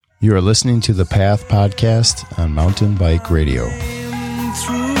You are listening to the Path Podcast on Mountain Bike Radio.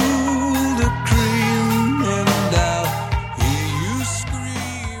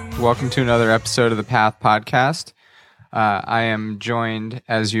 Welcome to another episode of the Path Podcast. I am joined,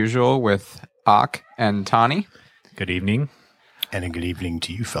 as usual, with Ak and Tani. Good evening. And a good evening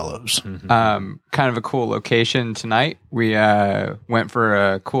to you fellows. Kind of a cool location tonight. We went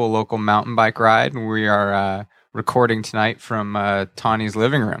for a cool local mountain bike ride, and we are recording tonight from Tani's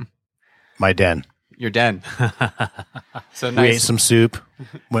living room. My den. Your den. So nice. We ate some soup,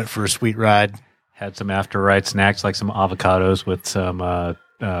 went for a sweet ride. Had some after-ride snacks like some avocados with some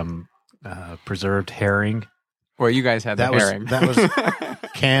preserved herring. Well, you guys had the herring. That was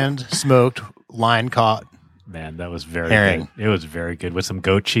canned, smoked, line caught. Man, that was very herring. good. It was very good with some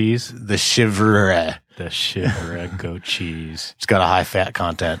goat cheese. The chevre. The chevre goat cheese. It's got a high fat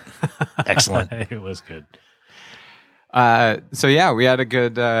content. Excellent. It was good. So yeah, we had a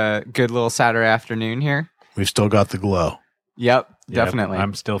good little Saturday afternoon here. We've still got the glow. Yep, definitely.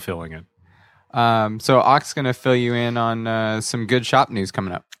 I'm still feeling it. So Ak's going to fill you in on some good shop news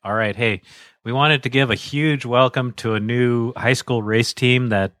coming up. All right. Hey, we wanted to give a huge welcome to a new high school race team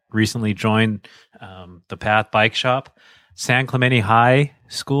that recently joined the Path Bike Shop, San Clemente High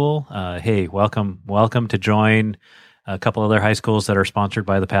School. Hey, welcome to join a couple other high schools that are sponsored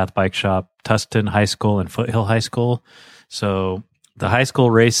by the Path Bike Shop, Tustin High School and Foothill High School. So the high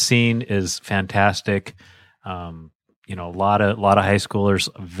school race scene is fantastic. A lot of high schoolers,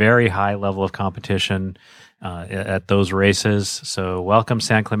 very high level of competition at those races. So welcome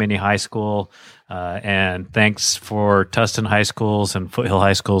San Clemente High School, and thanks for Tustin High Schools and Foothill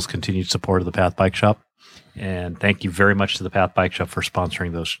High School's continued support of the Path Bike Shop. And thank you very much to the Path Bike Shop for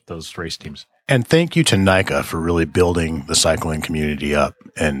sponsoring those race teams. And thank you to NICA for really building the cycling community up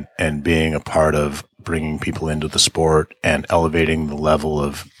and being a part of bringing people into the sport and elevating the level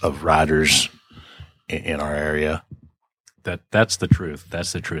of riders in our area. That's the truth.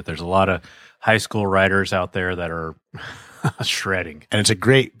 That's the truth. There's a lot of high school riders out there that are shredding. And it's a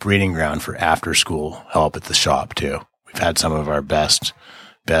great breeding ground for after school help at the shop too. We've had some of our best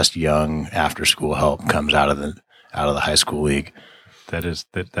young after school help comes out of the high school league.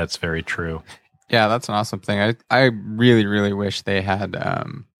 That's very true. Yeah, that's an awesome thing. I really, really wish they had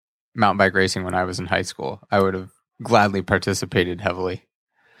mountain bike racing when I was in high school. I would have gladly participated heavily.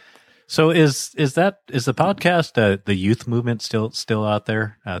 So is the podcast the youth movement still out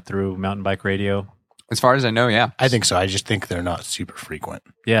there through Mountain Bike Radio? As far as I know, yeah. I think so. I just think they're not super frequent.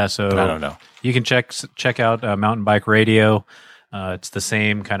 Yeah, so but I don't know. You can check out Mountain Bike Radio. It's the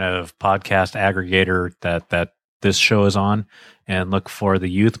same kind of podcast aggregator that this show is on, and look for the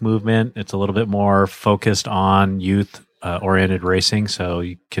youth movement. It's a little bit more focused on youth oriented racing, so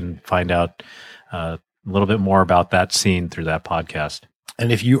you can find out a little bit more about that scene through that podcast.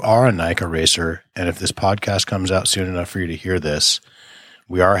 And if you are a NICA racer, and if this podcast comes out soon enough for you to hear this,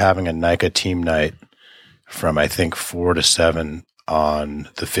 we are having a NICA team night from, I think, 4 to 7 on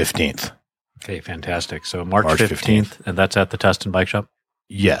the 15th. Okay, fantastic. So March 15th, and that's at the Tustin Bike Shop?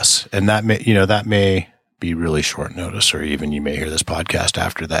 Yes, and that may be really short notice, or even you may hear this podcast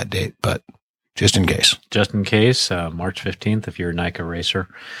after that date, but just in case. March 15th, if you're a NICA racer.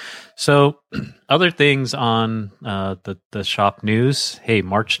 So other things on the shop news. Hey,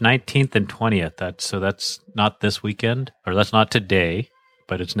 March 19th and 20th. That's not this weekend, or that's not today,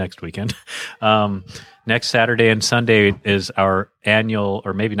 but it's next weekend. Next Saturday and Sunday is our annual,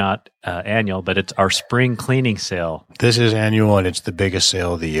 or maybe not annual, but it's our spring cleaning sale. This is annual, and it's the biggest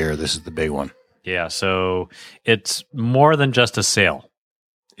sale of the year. This is the big one. Yeah, so it's more than just a sale.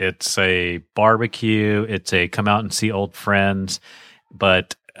 It's a barbecue. It's a come out and see old friends.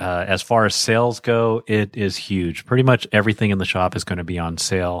 But as far as sales go, it is huge. Pretty much everything in the shop is going to be on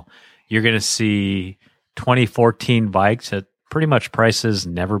sale. You're going to see 2014 bikes at pretty much prices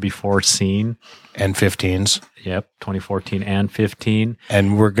never before seen. And 15s. Yep, 2014 and 15.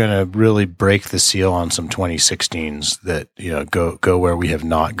 And we're going to really break the seal on some 2016s that, go where we have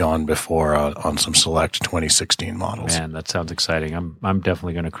not gone before on some select 2016 models. Man, that sounds exciting. I'm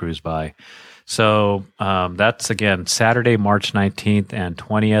definitely going to cruise by. So that's, again, Saturday, March 19th and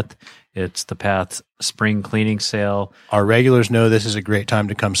 20th. It's the Path Spring Cleaning Sale. Our regulars know this is a great time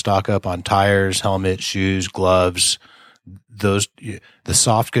to come stock up on tires, helmets, shoes, gloves. The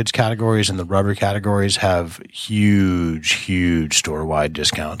soft goods categories and the rubber categories have huge store-wide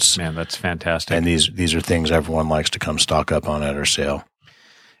discounts. Man, that's fantastic. And these are things everyone likes to come stock up on at our sale.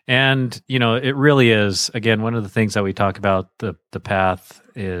 And, it really is, again, one of the things that we talk about the Path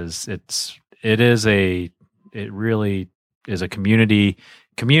is it really is a community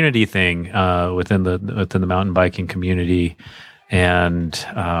thing within the mountain biking community. And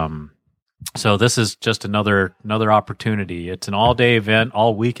so this is just another opportunity. It's an all-day event,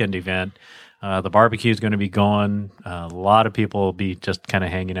 all-weekend event. The barbecue is going to be going. A lot of people will be just kind of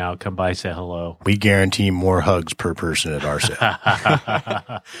hanging out. Come by, say hello. We guarantee more hugs per person at our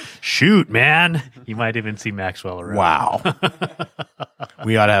sale. Shoot, man. You might even see Maxwell around. Wow.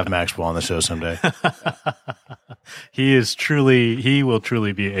 We ought to have Maxwell on the show someday. He will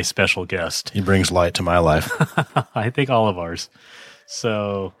truly be a special guest. He brings light to my life. I think all of ours.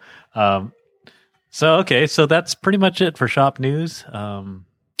 So, okay. So that's pretty much it for shop news.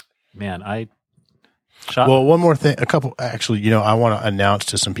 Man, Well, one more thing. Actually, I want to announce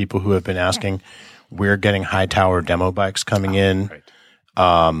to some people who have been asking, we're getting high tower demo bikes coming in. Right.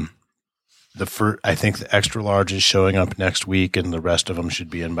 I think the extra large is showing up next week, and the rest of them should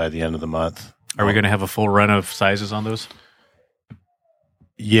be in by the end of the month. Are we going to have a full run of sizes on those?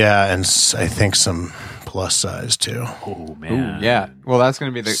 Yeah, and I think some plus size too. Oh man, Ooh, yeah. Well, that's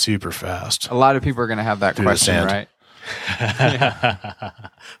going to be super fast. A lot of people are going to have that Through the question, sand. right?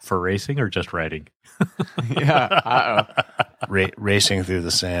 For racing or just riding? Yeah. Racing through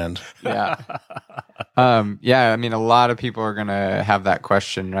the sand. Yeah. Yeah. I mean, a lot of people are going to have that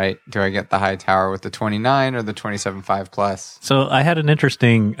question, right? Do I get the high tower with the 29 or the 27.5 plus? So I had an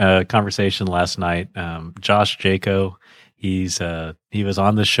interesting conversation last night. Josh Jaco, he was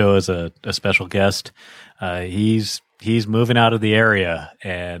on the show as a special guest. He's moving out of the area,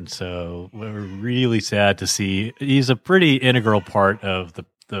 and so we're really sad to see. He's a pretty integral part of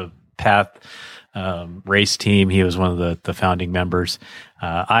the Path race team. He was one of the founding members.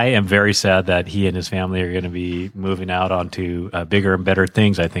 I am very sad that he and his family are going to be moving out onto bigger and better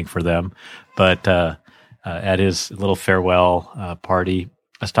things, I think, for them. But at his little farewell party,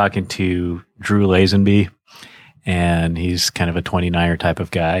 I was talking to Drew Lazenby, and he's kind of a 29er type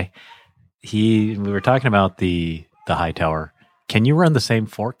of guy. We were talking about the high tower. Can you run the same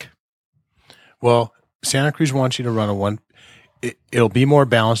fork? Well, Santa Cruz wants you to run it'll be more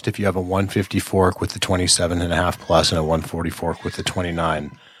balanced if you have a 150 fork with the 27.5 plus and a 140 fork with the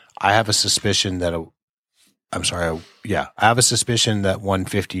 29. I have a suspicion that I have a suspicion that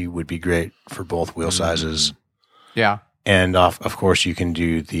 150 would be great for both wheel sizes. Yeah. And of course you can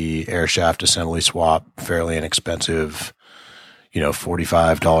do the air shaft assembly swap, fairly inexpensive,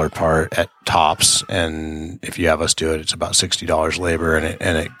 $45 part at tops. And if you have us do it, it's about $60 labor,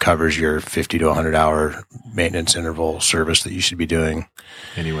 and it covers your 50 to 100 hour maintenance interval service that you should be doing.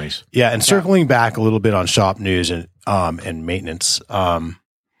 Anyways. Yeah. And circling back a little bit on shop news and maintenance,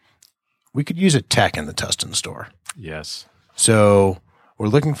 we could use a tech in the Tustin store. Yes. So we're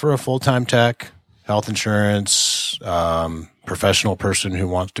looking for a full-time tech, health insurance, professional person who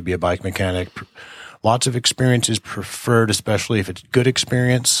wants to be a bike mechanic. Lots of experience is preferred, especially if it's good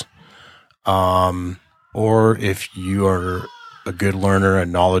experience, or if you are a good learner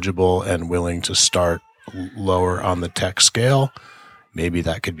and knowledgeable and willing to start lower on the tech scale. Maybe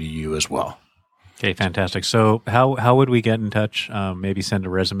that could be you as well. Okay, fantastic. So how would we get in touch? Maybe send a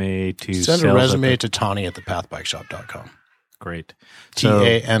resume to Send a resume to Tani at thepathbikeshop.com. Great.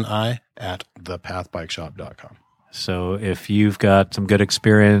 TANI at thepathbikeshop.com. So if you've got some good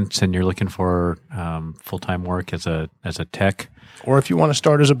experience and you're looking for full-time work as a tech, or if you want to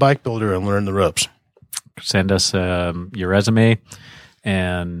start as a bike builder and learn the ropes, send us your resume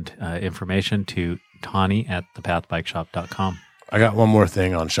and information to Tani at thepathbikeshop.com. I got one more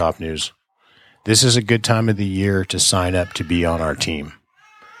thing on shop news. This is a good time of the year to sign up to be on our team.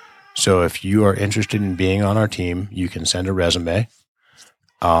 So if you are interested in being on our team, you can send a resume.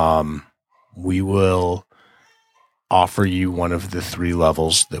 We will offer you one of the 3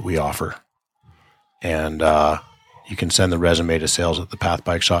 levels that we offer. And you can send the resume to sales at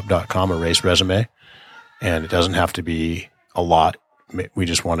thepathbikeshop.com, a race resume. And it doesn't have to be a lot. We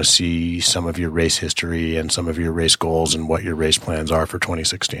just want to see some of your race history and some of your race goals and what your race plans are for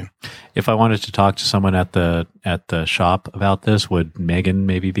 2016. If I wanted to talk to someone at the shop about this, would Megan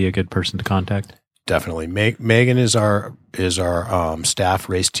maybe be a good person to contact? Definitely. Megan is our staff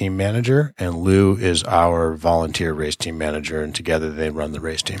race team manager, and Lou is our volunteer race team manager, and together they run the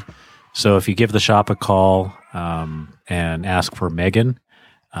race team. So if you give the shop a call and ask for Megan,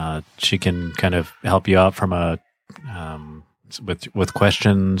 she can kind of help you out from with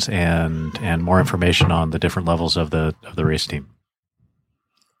questions and more information on the different levels of the race team.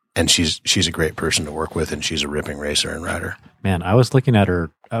 And she's a great person to work with, and she's a ripping racer and rider. Man, I was looking at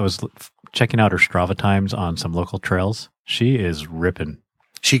her. I was checking out her Strava times on some local trails. She is ripping.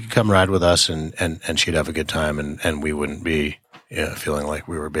 She could come ride with us, and she'd have a good time, and we wouldn't be feeling like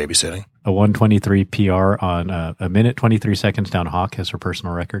we were babysitting. A 1:23 PR on a minute 23 seconds down Hawk as her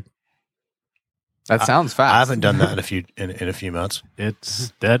personal record. That sounds fast. I haven't done that in a few months.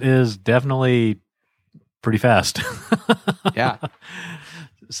 That is definitely pretty fast. Yeah.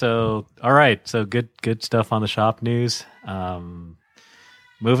 So, all right. So good stuff on the shop news.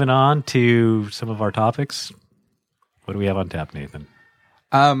 Moving on to some of our topics. What do we have on tap, Nathan?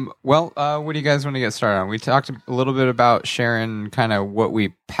 What do you guys want to get started on? We talked a little bit about sharing kind of what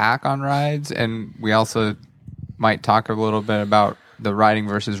we pack on rides, and we also might talk a little bit about the riding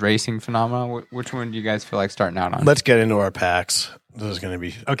versus racing phenomena. Which one do you guys feel like starting out on? Let's get into our packs. This is going to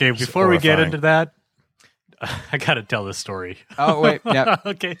be okay. Before we get into that, I got to tell this story. Oh, wait. Yeah.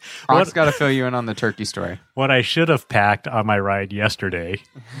 Okay. Brock's got to fill you in on the turkey story. What I should have packed on my ride yesterday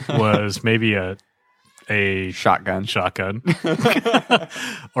was maybe a shotgun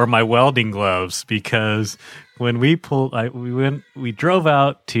or my welding gloves, because when we drove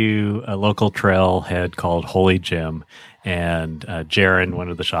out to a local trailhead called Holy Jim, and Jaron, one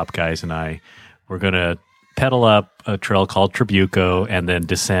of the shop guys, and I were going to pedal up a trail called Trabuco and then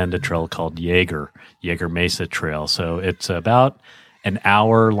descend a trail called Jaeger Mesa Trail. So it's about an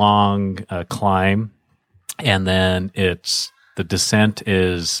hour long climb, and then the descent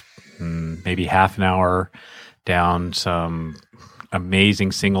is maybe half an hour down some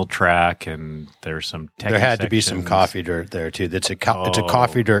amazing single track, and there's some there had to be some coffee dirt there too. It's a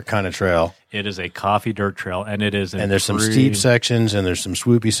coffee dirt kind of trail. It is a coffee dirt trail, and it is. And there's some steep sections, and there's some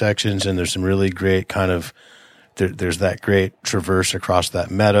swoopy sections, and there's some really great kind of. There's that great traverse across that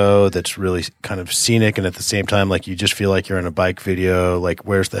meadow that's really kind of scenic, and at the same time, like you just feel like you're in a bike video. Like,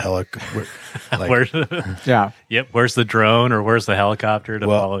 where's the helicopter? Yeah. Yep. Where's the drone, or where's the helicopter to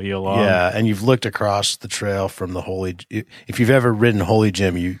follow you along? Yeah, and you've looked across the trail from the Holy. If you've ever ridden Holy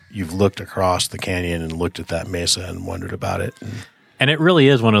Jim, you've looked across the canyon and looked at that mesa and wondered about it. And it really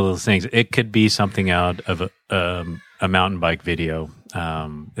is one of those things. It could be something out of a mountain bike video.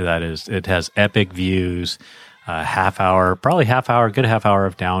 That is, it has epic views. Good half hour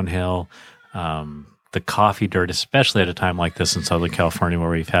of downhill. The coffee dirt, especially at a time like this in Southern California, where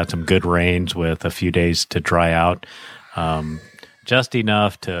we've had some good rains with a few days to dry out, just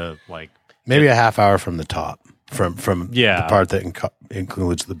enough to maybe a half hour from the top, from the part that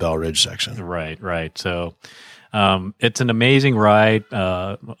includes the Bell Ridge section. Right. So it's an amazing ride.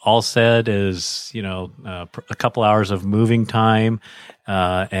 All said is a couple hours of moving time.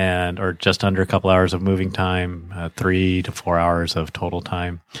 Or just under a couple hours of moving time, 3 to 4 hours of total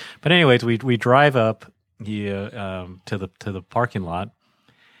time. But anyways, we drive up to the parking lot.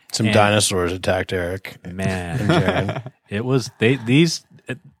 Some dinosaurs attacked Eric. Man, and Jaron. It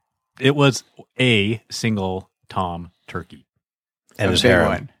was a single tom turkey and his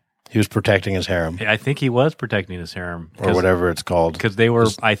harem. He was protecting his harem. I think he was protecting his harem, or whatever it's called, because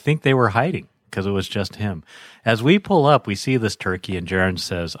I think they were hiding. Because it was just him. As we pull up, we see this turkey, and Jaron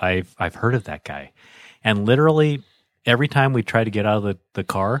says, I've heard of that guy. And literally, every time we try to get out of the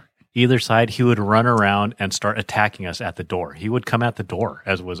car, either side, he would run around and start attacking us at the door. He would come at the door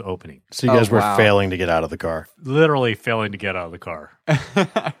as it was opening. So you guys were failing to get out of the car. Literally failing to get out of the car.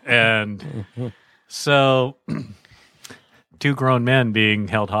 And so... two grown men being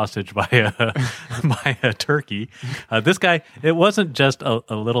held hostage by a turkey. This guy, it wasn't just a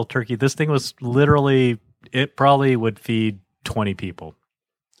little turkey. This thing was literally, it probably would feed 20 people.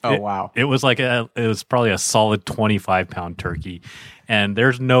 Oh, wow. It was it was probably a solid 25-pound turkey. And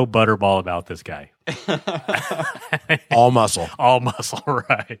there's no butterball about this guy. All muscle. All muscle,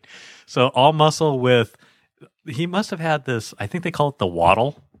 right. So all muscle he must have had this, I think they call it the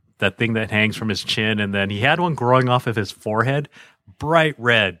waddle. That thing that hangs from his chin, and then he had one growing off of his forehead, bright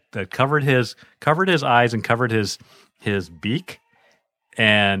red, that covered his eyes and covered his beak,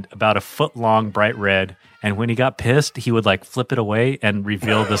 and about a foot long, bright red. And when he got pissed, he would flip it away and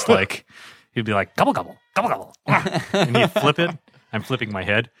reveal this he'd be like, gobble gobble gobble gobble, and he'd flip it. I'm flipping my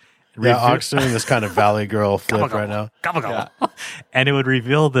head. Yeah, Ox doing this kind of Valley Girl flip gobble, right now. Gobble gobble, yeah. And it would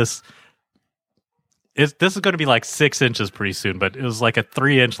reveal this. This is going to be 6 inches pretty soon, but it was like a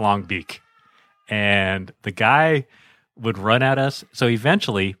 3-inch long beak. And the guy would run at us. So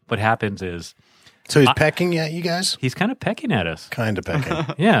eventually what happens is... So he's pecking at you guys? He's kind of pecking at us. Kind of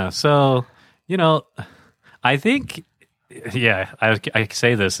pecking. Yeah. So, I think... Yeah, I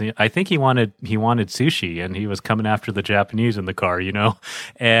say this. I think he wanted sushi, and he was coming after the Japanese in the car, but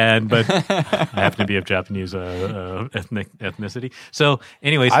I happen to be of Japanese ethnicity. So,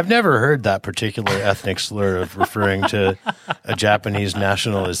 anyways, I've never heard that particular ethnic slur of referring to a Japanese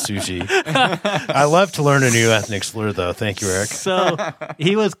national as sushi. I love to learn a new ethnic slur, though. Thank you, Eric. So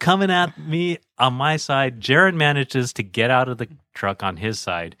he was coming at me on my side. Jaron manages to get out of the truck on his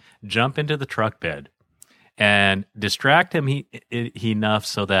side, jump into the truck bed, and distract him enough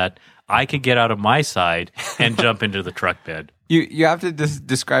so that I could get out of my side and jump into the truck bed. You have to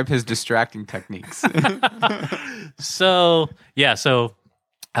describe his distracting techniques. So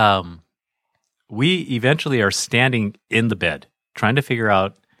we eventually are standing in the bed trying to figure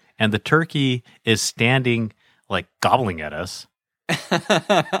out, and the turkey is standing like gobbling at us,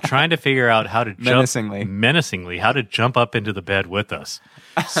 trying to figure out how to menacingly how to jump up into the bed with us.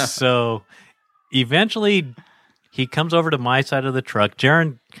 So eventually he comes over to my side of the truck.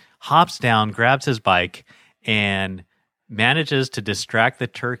 Jaron hops down, grabs his bike, and manages to distract the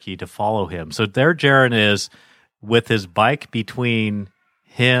turkey to follow him. So there Jaron is with his bike between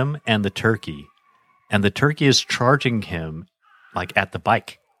him and the turkey. And the turkey is charging him like at the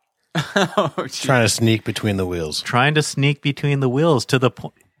bike. Trying to sneak between the wheels. Trying to sneak between the wheels to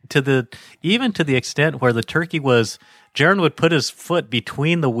the extent where the turkey was, Jaron would put his foot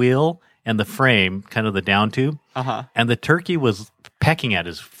between the wheel and the frame, kind of the down tube. Uh-huh. And the turkey was pecking at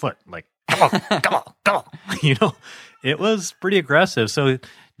his foot like, come on. You know, it was pretty aggressive. So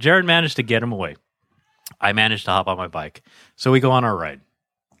Jaron managed to get him away. I managed to hop on my bike. So we go on our ride.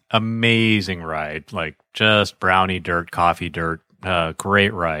 Amazing ride, like just brownie dirt, coffee dirt,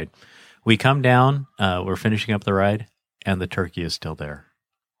 great ride. We come down, we're finishing up the ride, and the turkey is still there.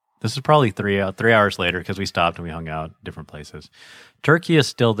 This is probably 3 hours later because we stopped and we hung out different places. Turkey is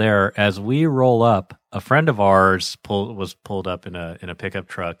still there. As we roll up, a friend of ours was pulled up in a pickup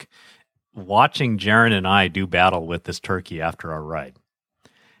truck, watching Jaron and I do battle with this turkey after our ride.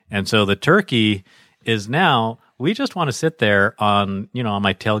 And so the turkey is now, we just want to sit there on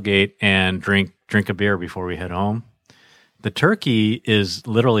my tailgate and drink a beer before we head home. The turkey is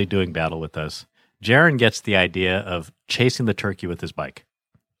literally doing battle with us. Jaron gets the idea of chasing the turkey with his bike.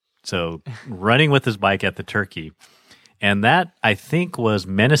 So running with his bike at the turkey. And that, I think, was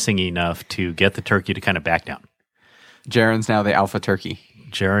menacing enough to get the turkey to kind of back down. Jaron's now the alpha turkey.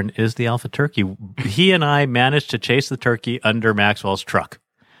 Jaron is the alpha turkey. He and I managed to chase the turkey under Maxwell's truck.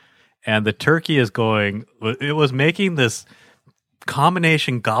 And the turkey is it was making this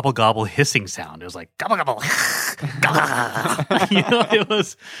combination gobble gobble hissing sound. It was like gobble gobble. It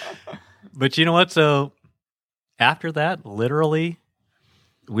was, but you know what? So after that, literally,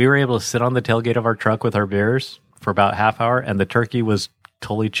 we were able to sit on the tailgate of our truck with our beers for about half hour, and the turkey was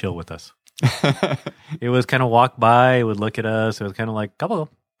totally chill with us. It was kind of walk by, it would look at us. It was kind of like gobble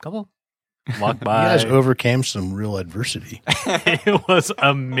gobble. Walk by. You guys overcame some real adversity. It was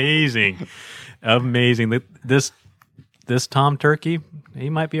amazing. This Tom turkey, he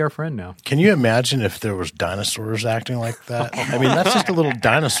might be our friend now. Can you imagine if there was dinosaurs acting like that? I mean, that's just a little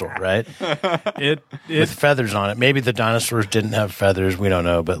dinosaur, right? With feathers on it. Maybe the dinosaurs didn't have feathers. We don't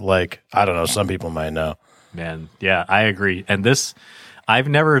know. But I don't know. Some people might know. Man, yeah, I agree. And I've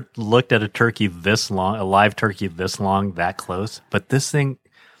never looked at a turkey this long, a live turkey this long, that close. But this thing,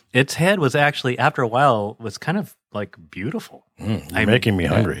 its head was actually, after a while, was kind of like beautiful. You're making me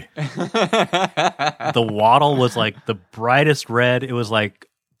hungry. The wattle was like the brightest red. It was like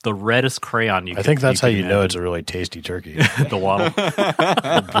the reddest crayon you could. I think that's how you know it's a really tasty turkey. The wattle.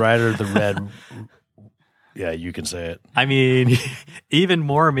 The brighter the red. Yeah, you can say it. I mean, even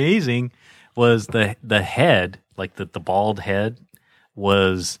more amazing was the head, like the bald head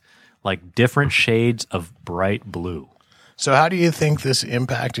was like different shades of bright blue. So how do you think this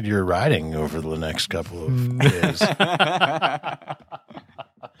impacted your riding over the next couple of days?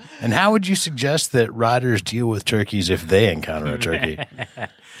 And how would you suggest that riders deal with turkeys if they encounter a turkey?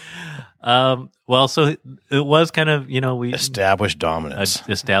 Well, so it was kind of, we established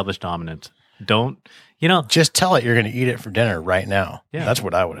dominance. Don't, just tell it you're going to eat it for dinner right now. Yeah. That's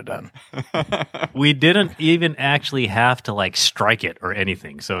what I would have done. We didn't even actually have to strike it or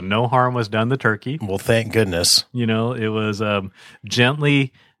anything. So no harm was done to the turkey. Well, thank goodness. It was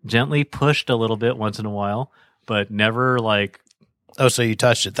gently pushed a little bit once in a while, but never Oh, so you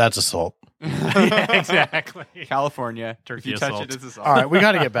touched it. That's assault. Yeah, exactly. California. Turkey you assault. touch it, it's assault. All right, we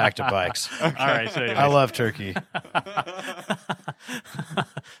got to get back to bikes. Okay. All right. So I love turkey.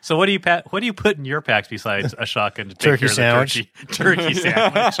 So what do you put in your packs besides a shotgun to take turkey care sandwich. Of the turkey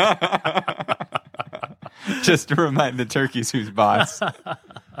sandwich. Just to remind the turkeys who's boss.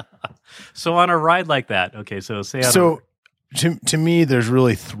 So on a ride like that, okay, so say to me, there's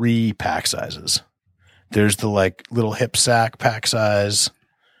really 3 pack sizes. There's the little hip sack pack size.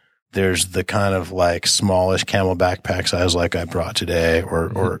 There's the kind of smallish camelback pack size like I brought today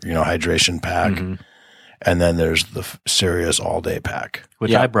or hydration pack. Mm-hmm. And then there's the serious all-day pack,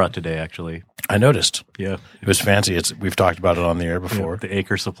 which I brought today, actually. I noticed. Yeah. It was fancy. We've talked about it on the air before. The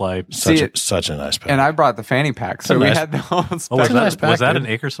Acre Supply. Such a nice pack. And I brought the fanny pack, so we had the whole stuff. Oh, was that an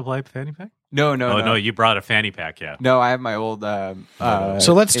Acre Supply fanny pack? No, you brought a fanny pack, yeah. No, I have my old...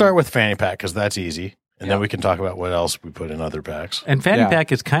 so let's start with fanny pack, because that's easy. And then we can talk about what else we put in other packs. And fanny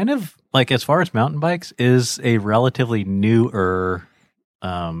pack is kind of, like, as far as mountain bikes, is a relatively newer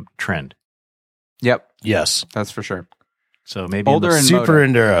trend. Yep. Yes. That's for sure. So maybe older and Super Moto.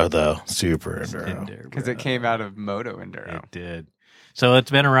 Enduro, though. Super Enduro. Because it came out of Moto Enduro. It did. So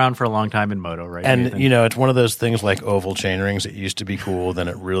it's been around for a long time in Moto, right? And, Nathan? it's one of those things like oval chainrings. It used to be cool, then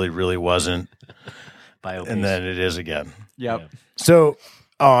it really, really wasn't. And then it is again. Yep. Yeah. So,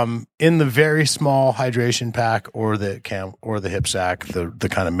 in the very small hydration pack or the hip sack, the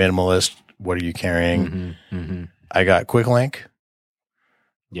kind of minimalist, what are you carrying? I got Quick Link.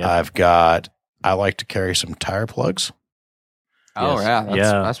 Yeah. I like to carry some tire plugs. Oh,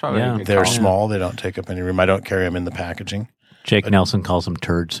 Yes. That's probably a good They're call. small. They don't take up any room. I don't carry them in the packaging. Jake Nelson calls them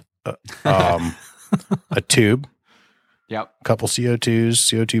turds. A tube, Yep. a couple CO2s,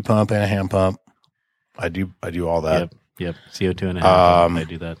 CO2 pump, and a hand pump. I do all that. Yep. CO2 and a half. I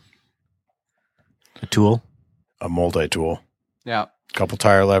do that. A tool. A multi-tool. Yeah. A couple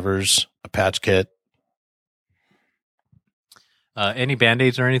tire levers, a patch kit. Any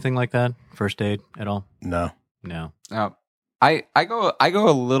Band-Aids or anything like that? First aid at all? No. I go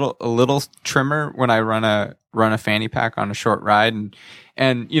a little trimmer when I run a fanny pack on a short ride,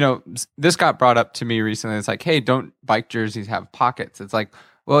 and this got brought up to me recently. It's like, hey, don't bike jerseys have pockets? It's like,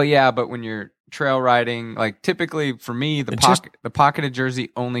 well, yeah, but when you're trail riding, like typically for me, the pocketed jersey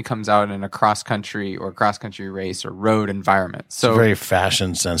only comes out in a cross country race or road environment. So it's a very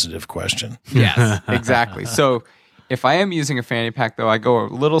fashion sensitive question. yes, exactly. So if I am using a fanny pack, though, I go a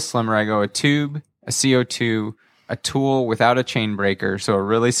little slimmer. I go a tube, a CO2, a tool without a chain breaker, so a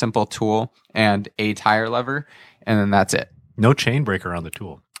really simple tool, and a tire lever, and then that's it. No chain breaker on the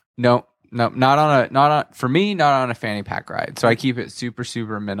tool. No, not on a fanny pack ride. So I keep it super,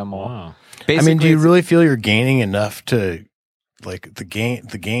 super minimal. Wow. Basically, do you really feel you're gaining enough to, like, the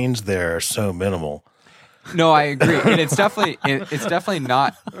gains there are so minimal? No, I agree, and it's definitely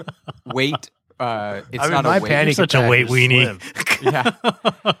not weight. It's not my a weight. panic Such a attack weight is weenie. slim. Yeah.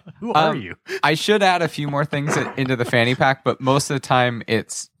 Who are you? I should add a few more things into the fanny pack, but most of the time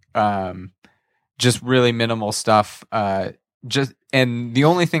it's just really minimal stuff. And the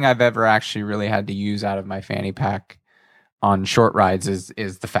only thing I've ever actually really had to use out of my fanny pack on short rides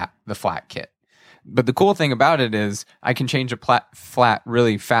is the flat kit. But the cool thing about it is I can change a flat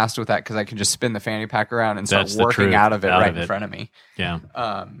really fast with that, because I can just spin the fanny pack around and start working out of it in front of me. Yeah.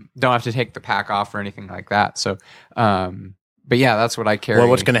 Don't have to take the pack off or anything like that. So, but yeah, that's what I carry. Well,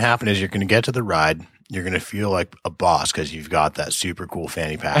 what's going to happen is you're going to get to the ride. You're going to feel like a boss because you've got that super cool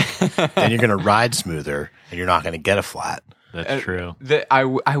fanny pack. Then you're going to ride smoother, and you're not going to get a flat. That's true.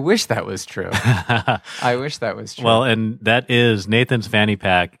 I wish that was true. I wish that was true. Well, and that is Nathan's fanny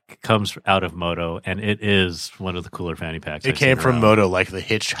pack comes out of Moto, and it is one of the cooler fanny packs. It came from Moto, like the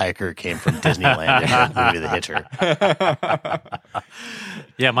hitchhiker came from Disneyland in the movie The Hitcher.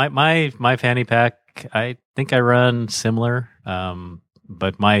 Yeah, my fanny pack, I think I run similar,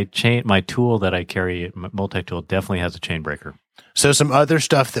 but my tool that I carry, my multi-tool, definitely has a chain breaker. So some other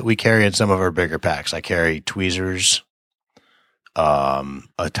stuff that we carry in some of our bigger packs. I carry tweezers,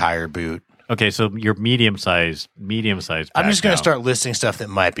 a tire boot. Okay, so your medium size. I'm just going to start listing stuff that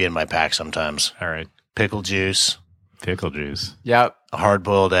might be in my pack sometimes. All right, Pickle juice, Yep. a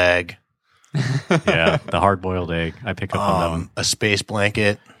hard-boiled egg. Yeah, the hard-boiled egg. I pick up on that one. A space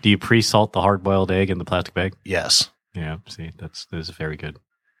blanket. Do you pre-salt the hard-boiled egg in the plastic bag? Yes. Yeah, see, that is very good.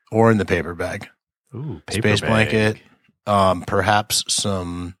 Or in the paper bag. Ooh, paper Space bag. blanket. Perhaps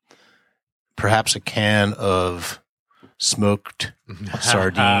a can of smoked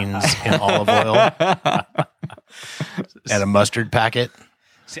sardines in olive oil and a mustard packet.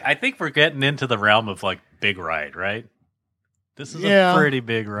 See, I think we're getting into the realm of like big ride, right? This is a pretty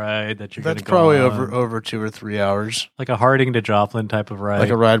big ride that you're going to That's go probably on. over 2 or 3 hours. Like a Harding to Joplin type of ride. Like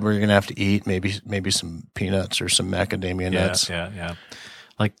a ride where you're going to have to eat maybe some peanuts or some macadamia nuts. Yeah.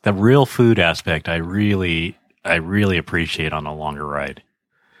 Like the real food aspect, I really appreciate on a longer ride.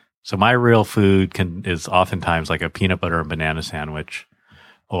 So my real food is oftentimes like a peanut butter and banana sandwich,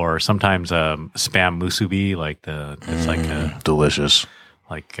 or sometimes spam musubi. It's like delicious.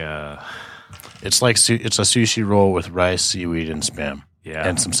 Like it's a sushi roll with rice, seaweed, and spam. Yeah,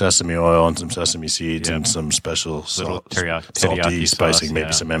 and some sesame oil and some sesame seeds Yep. and some special little teriyaki salty sauce, spicing, maybe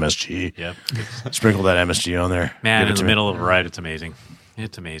yeah. some MSG. Yep. Sprinkle that MSG on there. Man, Give it in the to me. middle of a ride, it's amazing.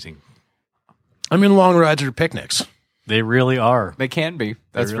 It's amazing. I mean, long rides are picnics. They really are. They can be.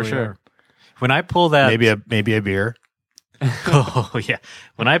 That's really for sure. Are. When I pull that, maybe a beer. Oh yeah,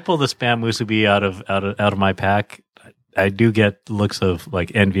 when I pull the Spam Musubi out of my pack, I do get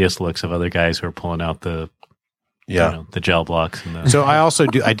envious looks of other guys who are pulling out the the gel blocks. And So I also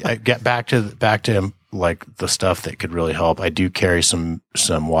do. I get back to like the stuff that could really help. I do carry some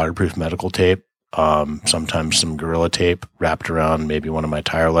waterproof medical tape. Sometimes some Gorilla tape wrapped around maybe one of my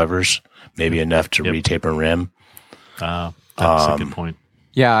tire levers, maybe enough to retape a rim. That's a good point.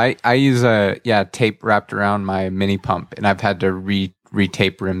 Yeah, I use tape wrapped around my mini pump, and I've had to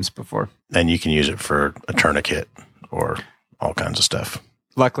retape rims before. And you can use it for a tourniquet or all kinds of stuff.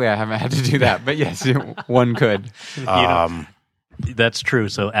 Luckily, I haven't had to do that, but yes, one could. That's true.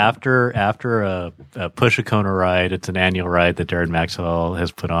 So after a Push-A-Kona ride, it's an annual ride that Darren Maxwell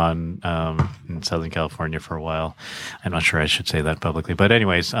has put on in Southern California for a while. I'm not sure I should say that publicly, but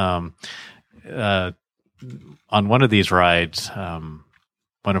anyways, on one of these rides,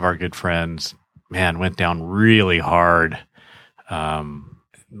 one of our good friends, went down really hard,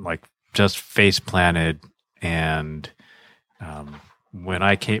 just face planted. And when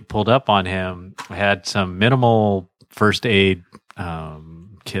I pulled up on him, I had some minimal first aid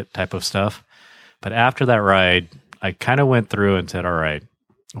kit type of stuff. But after that ride, I kind of went through and said, all right,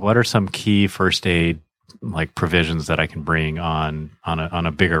 what are some key first aid provisions that I can bring on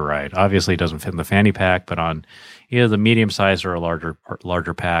a bigger ride? Obviously, it doesn't fit in the fanny pack, but on either the medium size or a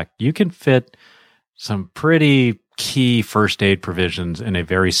larger pack, you can fit some pretty key first aid provisions in a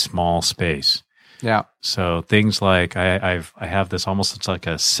very small space. Yeah. So things like I have this almost, it's like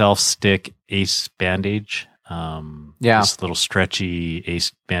a self-stick ace bandage. This little stretchy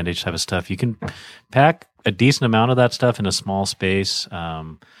ace bandage type of stuff. You can pack a decent amount of that stuff in a small space. A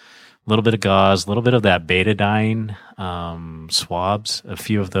little bit of gauze, a little bit of that betadine swabs, a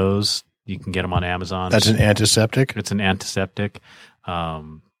few of those. You can get them on Amazon. That's an antiseptic? It's an antiseptic.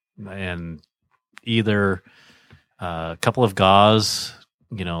 And either a couple of gauze,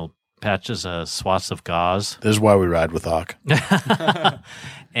 patches, swats of gauze. This is why we ride with Hawk.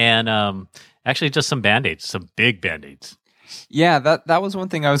 And actually just some Band-Aids, some big Band-Aids. Yeah, that was one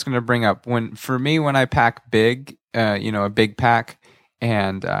thing I was going to bring up. When I pack big, a big pack,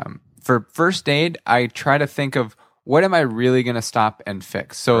 and for first aid, I try to think of what am I really going to stop and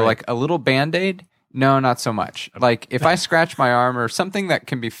fix. So like a little Band-Aid, no, not so much. Like if I scratch my arm or something that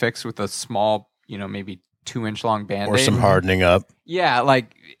can be fixed with a small, maybe 2-inch long Band-Aid. Or some hardening up. Yeah,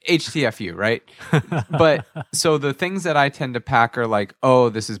 like HTFU, right? But so the things that I tend to pack are like, oh,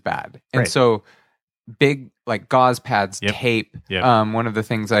 this is bad. And so big like gauze pads, tape. Yep. One of the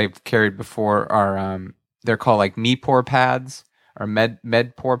things I've carried before are they're called like Me-Pour pads or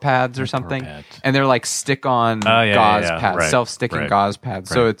Med-Pour pads or something. Pads. And they're like stick-on gauze pads, right. self-sticking gauze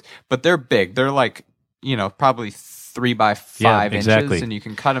pads. Right. But they're big. They're like, probably 3 by 5 inches, and you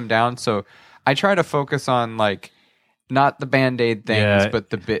can cut them down. So I try to focus on like not the Band-Aid things, but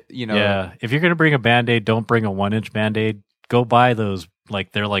the bit, Yeah, if you're going to bring a Band-Aid, don't bring a 1-inch Band-Aid. Go buy those,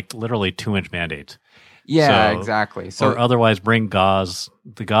 they're literally 2-inch Band-Aids. Yeah, exactly. So, or otherwise bring gauze,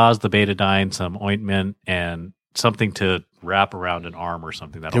 the betadine, some ointment, and something to wrap around an arm or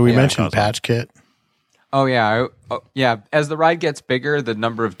something. Did we mention patch kit? Oh, yeah. As the ride gets bigger, the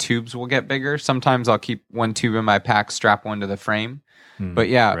number of tubes will get bigger. Sometimes I'll keep one tube in my pack, strap one to the frame.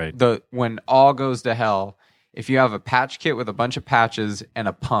 But when all goes to hell, if you have a patch kit with a bunch of patches and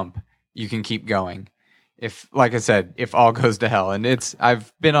a pump, you can keep going. If, like I said, if all goes to hell, and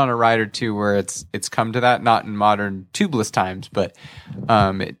I've been on a ride or two where it's come to that, not in modern tubeless times, but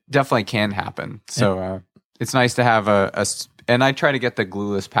it definitely can happen. So it's nice to have and I try to get the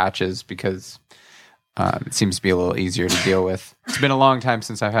glueless patches because it seems to be a little easier to deal with. It's been a long time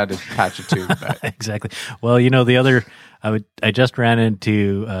since I've had to patch a tube. But. Exactly. Well, I just ran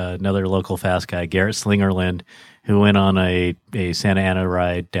into another local fast guy, Garrett Slingerland, who went on a Santa Ana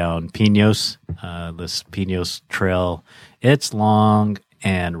ride down Pinos, this Pinos trail. It's long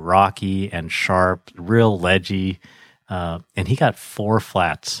and rocky and sharp, real ledgy, and he got 4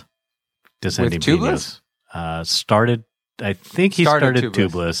 flats descending with tubeless? Pinos. I think he started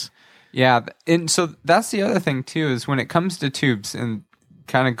tubeless. Yeah, and so that's the other thing too, is when it comes to tubes and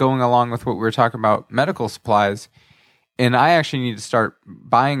kind of going along with what we were talking about, medical supplies, and I actually need to start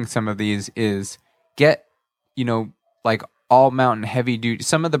buying some of these, is get, like all mountain heavy duty.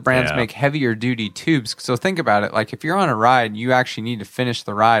 Some of the brands make heavier duty tubes. So think about it. Like if you're on a ride, you actually need to finish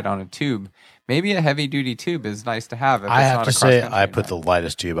the ride on a tube. Maybe a heavy duty tube is nice to have. I have to say, I put the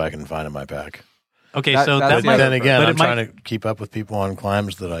lightest tube I can find in my pack. Okay, but then again, I'm trying to keep up with people on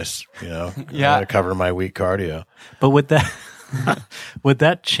climbs that I got to cover my weak cardio. But with that, Would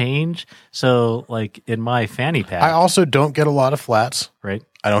that change? So, like in my fanny pack, I also don't get a lot of flats. right?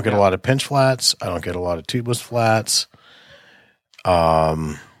 I don't get a lot of pinch flats. I don't get a lot of tubeless flats.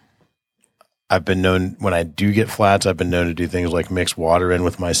 I've been known, when I do get flats, I've been known to do things like mix water in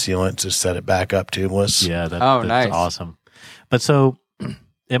with my sealant to set it back up tubeless. Yeah, that's nice. awesome. But so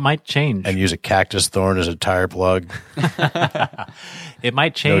it might change. And use a cactus thorn as a tire plug. It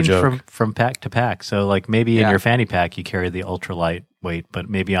might change joke. from pack to pack. So, like maybe in Yeah. your fanny pack, you carry the ultralight weight, but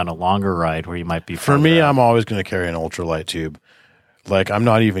maybe on a longer ride where you might be. For me, I'm always going to carry an ultralight tube. Like I'm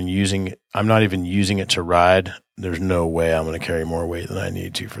not even using it to ride. There's no way I'm going to carry more weight than I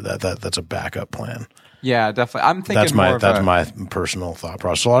need to for that. That's a backup plan. Yeah, definitely. I'm thinking That's more of my personal thought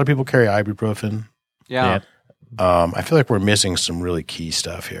process. A lot of people carry ibuprofen. yeah. I feel like we're missing some really key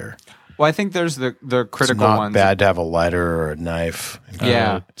stuff here. Well, I think there's the critical It's not ones. bad to have a lighter or a knife.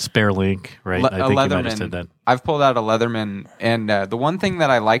 Yeah. spare link, right? I A think you might have Leatherman. said that. I've pulled out a Leatherman, and the one thing that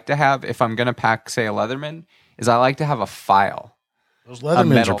I like to have if I'm going to pack, say, a Leatherman, is I like to have a file. Those Leathermans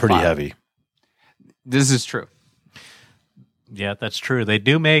metal are pretty file. heavy. This is true. Yeah, that's true. They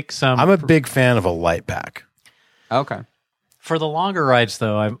do make some. I'm a big fan of a light pack, Okay. For the longer rides,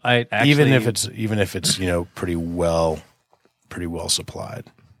 though, I actually, even if it's pretty well supplied.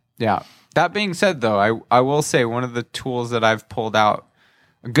 Yeah. That being said, though, I will say one of the tools that I've pulled out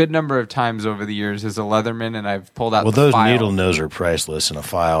a good number of times over the years is a Leatherman, and I've pulled out Well, the those file. needle nose are priceless, and a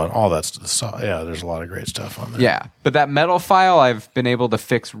file and all that stuff. Yeah, there's a lot of great stuff on there. Yeah. But that metal file, I've been able to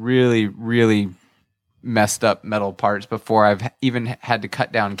fix really, really messed up metal parts before. I've even had to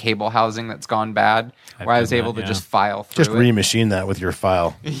cut down cable housing that's gone bad, where I was done able that, to yeah. just file through Just it. remachine that with your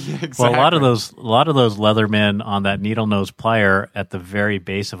file. Yeah, exactly. Well, a lot of those Leathermen on that needle nose plier at the very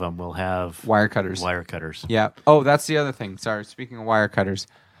base of them will have wire cutters. Wire cutters. Yeah. Oh, that's the other thing. Sorry. Speaking of wire cutters,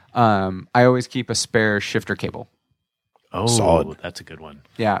 I always keep a spare shifter cable. Oh, Solid. that's a good one.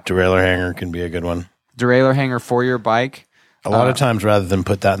 Yeah. Derailleur hanger can be a good one. Derailleur hanger for your bike. A lot of times, rather than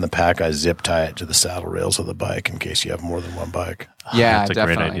put that in the pack, I zip tie it to the saddle rails of the bike in case you have more than one bike. Yeah, That's a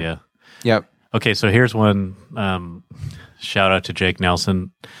definitely. great idea. Yep. Okay, so here's one. Shout out to Jake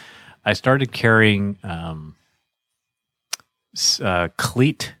Nelson. I started carrying a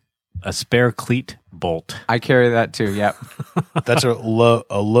spare cleat bolt. I carry that too. Yep. That's a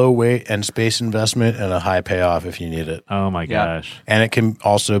low weight and space investment and a high payoff if you need it. Oh my Yeah. gosh! And it can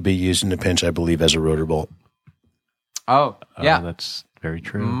also be used in a pinch, I believe, as a rotor bolt. Oh, yeah. That's very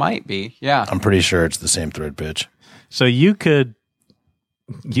true. Might be. Yeah. I'm pretty sure it's the same thread pitch. So you could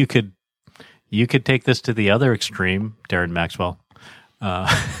take this to the other extreme, Darren Maxwell,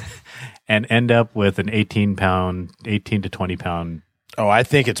 and end up with an 18 to 20 pound. Oh, I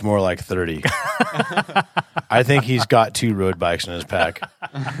think it's more like 30. I think he's got 2 road bikes in his pack.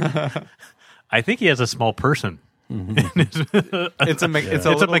 I think he has a small person. It's a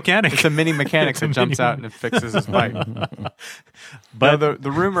mechanic. It's a mini mechanic that jumps out and it fixes his bike. But No,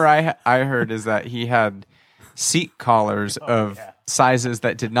 the rumor I heard is that he had seat collars of sizes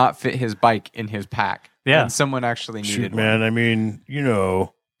that did not fit his bike in his pack. Yeah. And someone actually needed Shoot, man. I mean,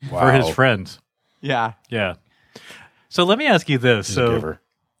 wow. for his friends. one. Yeah. Yeah. So let me ask you this. He's a So giver.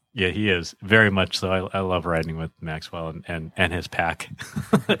 yeah, he is very much so. I love riding with Maxwell and his pack.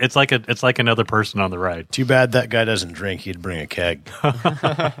 it's like another person on the ride. Too bad that guy doesn't drink. He'd bring a keg.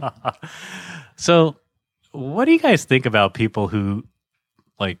 So what do you guys think about people who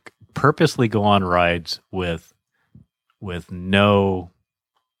like purposely go on rides with no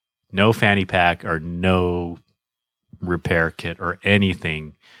fanny pack or no repair kit or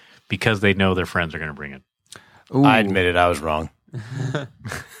anything because they know their friends are going to bring it? Ooh. I admit it. I was wrong.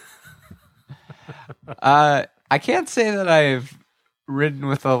 I can't say that I've ridden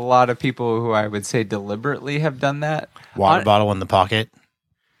with a lot of people who I would say deliberately have done that. Water bottle in the pocket.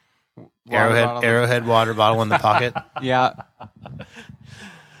 Water bottle. Arrowhead water bottle in the pocket. Yeah.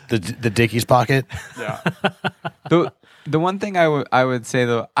 The Dickies pocket. Yeah. The one thing I would say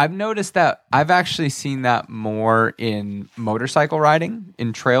though, I've noticed that I've actually seen that more in motorcycle riding,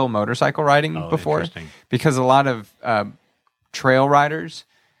 in trail motorcycle riding before, interesting. because a lot of trail riders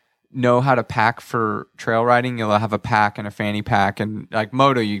know how to pack for trail riding. You'll have a pack and a fanny pack, and like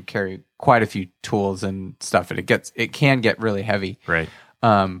moto, you carry quite a few tools and stuff, and it can get really heavy. Right.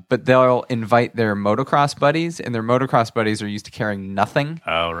 But they'll invite their motocross buddies, and their motocross buddies are used to carrying nothing.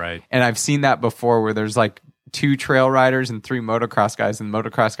 Oh, right. And I've seen that before where there's like 2 trail riders and 3 motocross guys, and the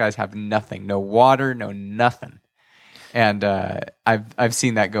motocross guys have nothing, no water, no nothing. And I've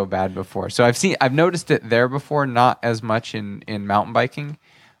seen that go bad before. So I've noticed it there before, not as much in mountain biking.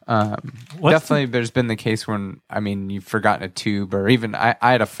 Definitely, there's been the case when you've forgotten a tube, or even I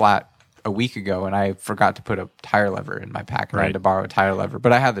had a flat a week ago, and I forgot to put a tire lever in my pack, and I Right. had to borrow a tire lever,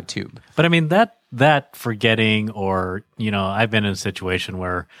 but I had the tube. But I mean that forgetting, or I've been in a situation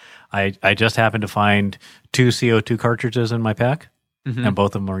where I just happened to find 2 CO2 cartridges in my pack, and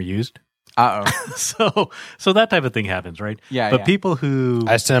both of them are used. So that type of thing happens, right? Yeah. But yeah. people who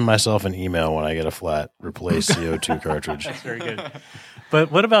I send myself an email when I get a flat replace CO2 cartridge. very good. But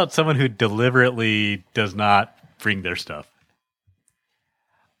what about someone who deliberately does not bring their stuff?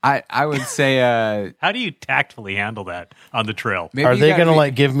 I would say How do you tactfully handle that on the trail? maybe Are you they gotta going to be-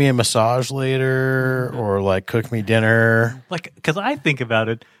 like give me a massage later or like cook me dinner? Like, because I think about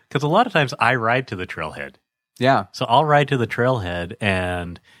it, because a lot of times I ride to the trailhead. Yeah. So I'll ride to the trailhead,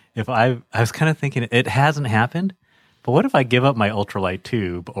 and if I was kind of thinking it hasn't happened, but what if I give up my ultralight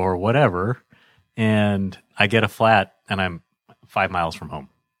tube or whatever, and I get a flat, and I'm 5 miles from home,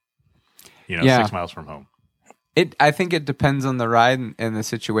 Yeah. 6 miles from home. I think it depends on the ride and the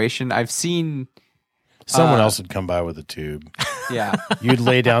situation. I've seen, Someone else would come by with a tube. yeah, You'd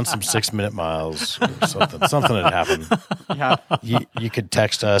lay down some 6-minute miles or something. Something had happened. yeah. You could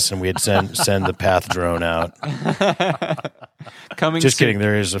text us and we'd send the path drone out. Coming Just soon. kidding.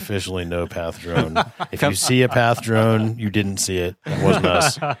 There is officially no path drone. If you see a path drone, you didn't see it. It wasn't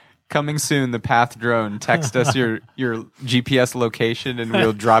us. Coming soon, the Path drone. Text us your GPS location, and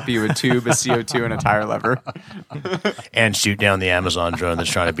we'll drop you a tube, a CO2, and a tire lever. And shoot down the Amazon drone that's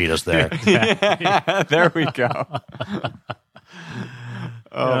trying to beat us there. There we go.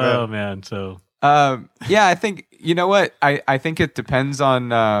 Oh man. So Yeah, I think you know what. I think it depends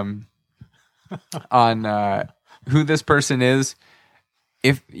on who this person is,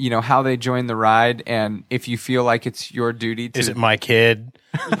 if how they join the ride, and if you feel like it's your duty to. Is it my kid?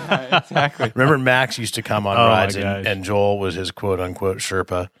 Yeah, exactly. Remember Max used to come on Oh, my rides gosh. and Joel was his quote unquote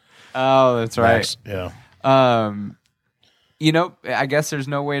Sherpa. Oh, that's right. Max, yeah. I guess there's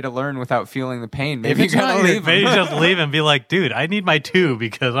no way to learn without feeling the pain. If Maybe you it's not gotta your leave. maybe just leave and be like, dude, I need my tube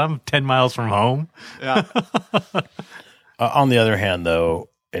because I'm 10 miles from home. Yeah. On the other hand, though,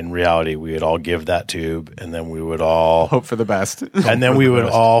 in reality, we would all give that tube, and then we would all, Hope for the best. and then we would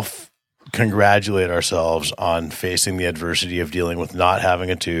all congratulate ourselves on facing the adversity of dealing with not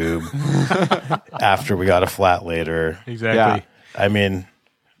having a tube after we got a flat later. Exactly. Yeah. I mean,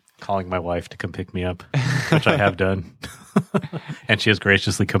 Calling my wife to come pick me up, which I have done. And she has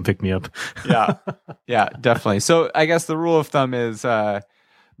graciously come pick me up. Yeah, definitely. So I guess the rule of thumb is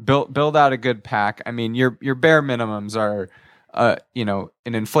build out a good pack. I mean, your bare minimums are an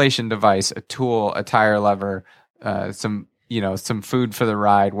inflation device, a tool, a tire lever, some food for the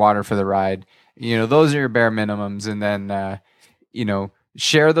ride, water for the ride. Those are your bare minimums, and then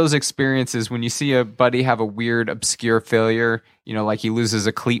share those experiences. When you see a buddy have a weird, obscure failure, like he loses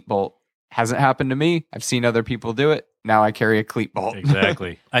a cleat bolt. Hasn't happened to me. I've seen other people do it. Now I carry a cleat bolt.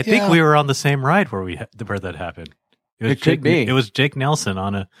 Exactly. I think we were on the same ride where that happened. It could be. It was Jake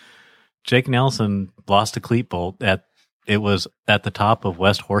Nelson Jake Nelson lost a cleat bolt it was at the top of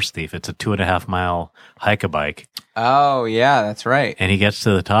West Horse Thief. It's a 2.5 mile hike-a-bike. Oh yeah, that's right. And he gets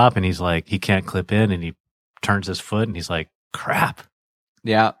to the top and he's like, he can't clip in, and he turns his foot and he's like, crap.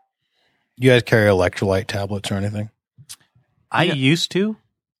 Yeah. you guys carry electrolyte tablets or anything? I used to.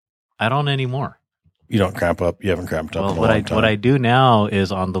 I don't anymore. You don't cramp up. You haven't cramped up. Well, in a what long time. I do now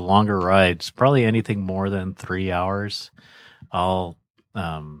is on the longer rides, probably anything more than 3 hours, I'll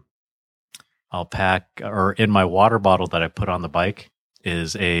pack, or in my water bottle that I put on the bike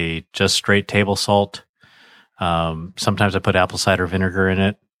is a just straight table salt. Sometimes I put apple cider vinegar in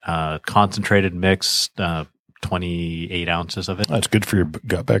it, concentrated mix, 28 ounces of it. That's good for your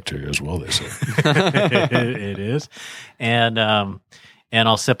gut bacteria as well, they say. It is. And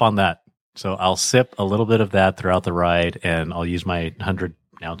I'll sip on that. So I'll sip a little bit of that throughout the ride, and I'll use my 100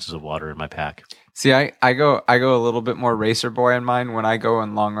 ounces of water in my pack. See, I go a little bit more racer boy in mine. When I go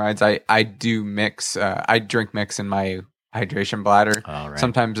on long rides, I do mix. I drink mix in my hydration bladder. All right.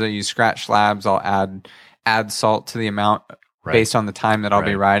 Sometimes I use scratch slabs. I'll add salt to the amount Right. based on the time that I'll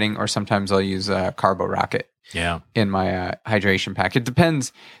be Right. riding, or sometimes I'll use Carbo Rocket Yeah. in my hydration pack. It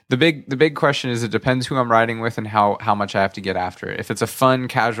depends. The big question is, it depends who I'm riding with and how much I have to get after it. If it's a fun,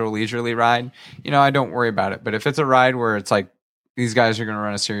 casual, leisurely ride, I don't worry about it. But if it's a ride where it's like, these guys are going to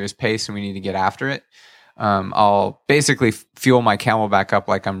run a serious pace and we need to get after it, I'll basically fuel my Camelback up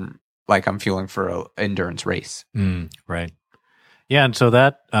like I'm fueling for an endurance race. Right. Yeah. And so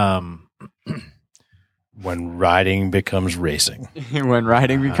that, When riding becomes racing. When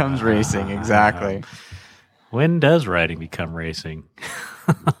riding becomes racing, exactly. when does riding become racing?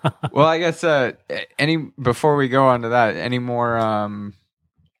 Well, I guess before we go on to that, any more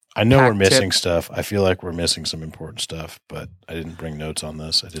I know we're pack missing tip. stuff. I feel like we're missing some important stuff, but I didn't bring notes on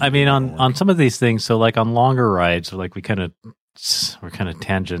this. I mean, on some of these things, so like on longer rides, like we're kind of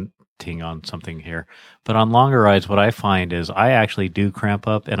tangenting on something here. But on longer rides, what I find is I actually do cramp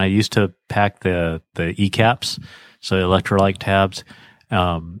up, and I used to pack the e-caps, so electrolyte tabs.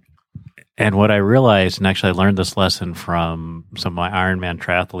 And what I realized, and actually I learned this lesson from some of my Ironman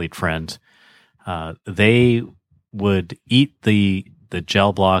triathlete friends, they would eat the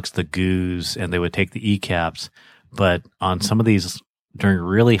gel blocks, the goos, and they would take the e-caps. But on some of these, during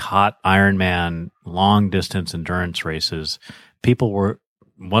really hot Ironman long distance endurance races,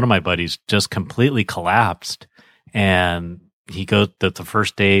 one of my buddies just completely collapsed. And he goes, that the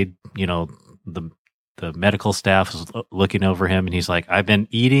first aid, the medical staff is looking over him, and he's like, I've been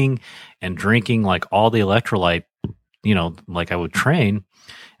eating and drinking like all the electrolyte, like I would train.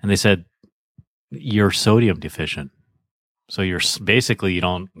 And they said, you're sodium deficient. So you're basically,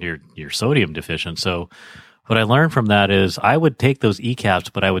 you're sodium deficient. So what I learned from that is I would take those e-caps,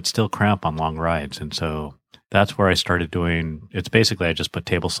 but I would still cramp on long rides. And so that's where I started doing, it's basically, I just put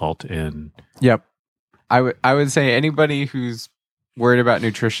table salt in. Yep. I would say anybody who's worried about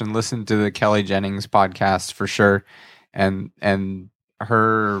nutrition, listen to the Kelly Jennings podcast for sure. And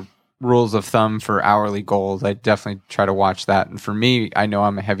her rules of thumb for hourly goals, I definitely try to watch that. And for me, I know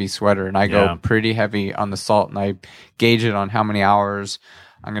I'm a heavy sweater, and I go pretty heavy on the salt, and I gauge it on how many hours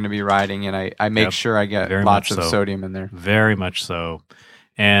I'm going to be riding, and I make sure I get lots of sodium in there. Very much so.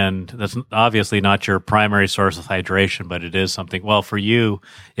 And that's obviously not your primary source of hydration, but it is something. Well, for you,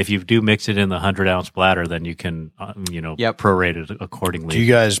 if you do mix it in the 100-ounce bladder, then you can, prorate it accordingly. Do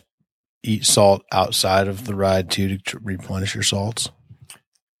you guys eat salt outside of the ride too to replenish your salts?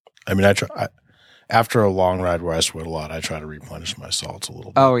 I mean, after a long ride where I sweat a lot, I try to replenish my salts a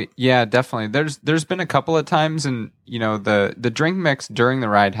little bit. Oh yeah, definitely. There's been a couple of times, and the drink mix during the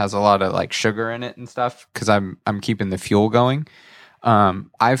ride has a lot of like sugar in it and stuff because I'm keeping the fuel going.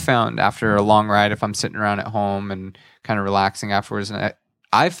 I've found after a long ride, if I'm sitting around at home and kind of relaxing afterwards, and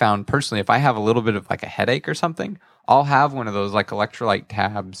I've found personally, if I have a little bit of like a headache or something, I'll have one of those like electrolyte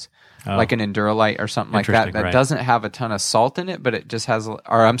tabs, like an Endurolite or something like that doesn't have a ton of salt in it, but it just has,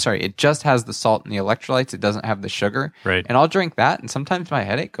 it just has the salt and the electrolytes. It doesn't have the sugar. Right. And I'll drink that, and sometimes my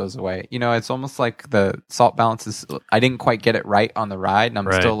headache goes away. It's almost like the salt balance is, I didn't quite get it right on the ride, and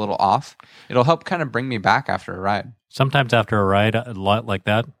I'm still a little off. It'll help kind of bring me back after a ride. Sometimes after a ride, a lot like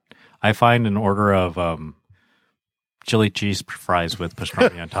that, I find an order of chili cheese fries with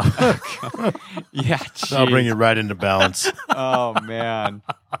pastrami on top. Yeah, I'll bring you right into balance. Oh man,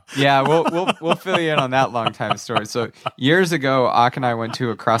 yeah, we'll fill you in on that long time story. So years ago, Ak and I went to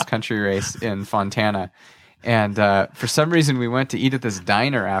a cross country race in Fontana, and for some reason we went to eat at this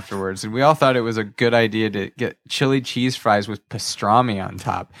diner afterwards, and we all thought it was a good idea to get chili cheese fries with pastrami on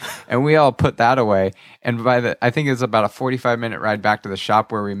top, and we all put that away. And I think it was about a 45-minute ride back to the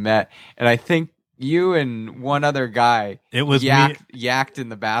shop where we met, and I think you and one other guy yacked in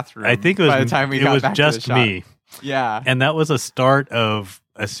the bathroom. I think it was, by the time we got back just to the shop. me. Yeah. And that was a start of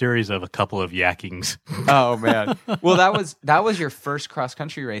a series of a couple of yackings. Oh man. Well, that was your first cross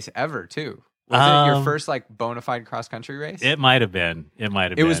country race ever too. Was it your first like bona fide cross country race? It might have been.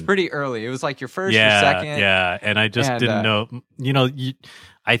 It was pretty early. It was like your first or second. Yeah. And I just didn't know,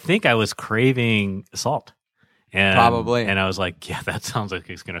 I think I was craving salt. And, probably. And I was like, yeah, that sounds like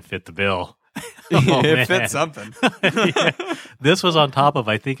it's going to fit the bill. It fits something. Yeah. This was on top of,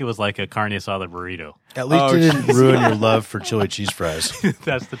 I think it was like a carne asada burrito. At least it didn't ruin your love for chili cheese fries.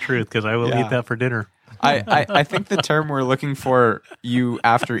 That's the truth, because I will eat that for dinner. I think the term we're looking for you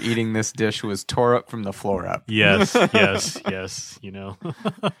after eating this dish was tore up from the floor up. Yes.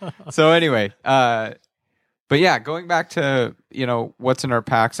 So anyway, but yeah, going back to, what's in our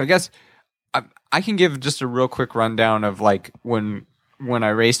packs, I guess I can give just a real quick rundown of like when I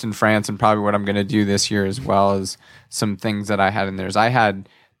raced in France, and probably what I'm going to do this year as well, as some things that I had in there. I had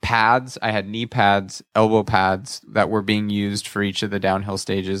pads, I had knee pads, elbow pads that were being used for each of the downhill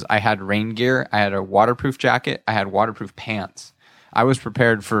stages. I had rain gear, I had a waterproof jacket, I had waterproof pants. I was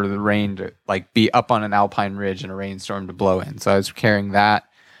prepared for the rain to like be up on an alpine ridge and a rainstorm to blow in. So I was carrying that.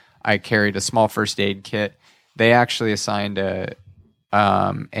 I carried a small first aid kit. They actually assigned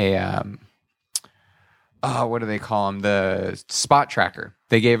what do they call them? The spot tracker.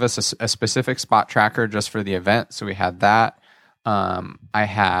 They gave us a specific spot tracker just for the event. So we had that. I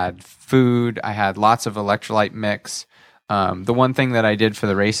had food. I had lots of electrolyte mix. The one thing that I did for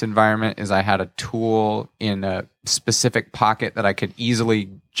the race environment is I had a tool in a specific pocket that I could easily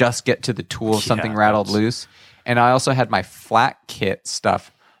just get to the tool if something rattled loose. And I also had my flat kit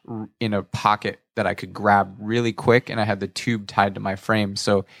stuff in a pocket that I could grab really quick, and I had the tube tied to my frame.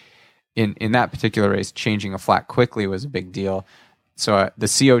 So in that particular race, changing a flat quickly was a big deal. So the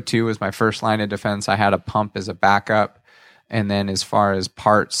CO2 was my first line of defense. I had a pump as a backup. And then as far as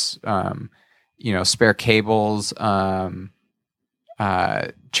parts, spare cables,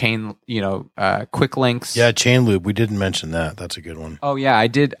 chain, quick links. Yeah, chain lube. We didn't mention that. That's a good one. Oh yeah, I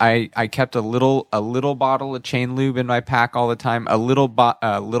did. I kept a little bottle of chain lube in my pack all the time. A little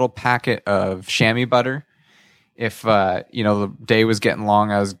packet of chamois butter. If the day was getting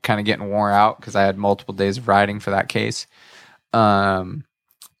long, I was kind of getting wore out because I had multiple days of riding for that case. And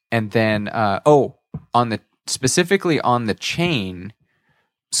then specifically on the chain.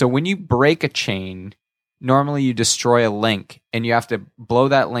 So when you break a chain, normally you destroy a link and you have to blow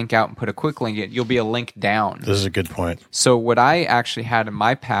that link out and put a quick link in. You'll be a link down. This is a good point. So what I actually had in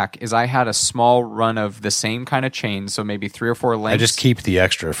my pack is I had a small run of the same kind of chain, so maybe 3 or 4 links. I just keep the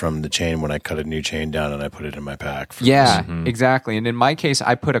extra from the chain when I cut a new chain down and I put it in my pack. Exactly. And in my case,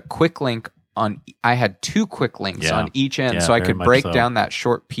 I put a quick link on. I had 2 quick links on each end, so I could break down that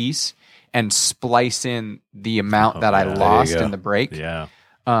short piece and splice in the amount that I lost in the break. Yeah.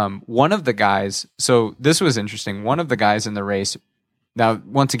 One of the guys, so this was interesting. One of the guys in the race, now,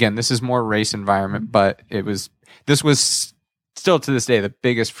 once again, this is more race environment, but this was still to this day the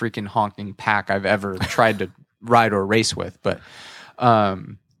biggest freaking honking pack I've ever tried to ride or race with. But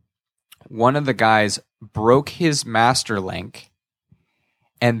one of the guys broke his master link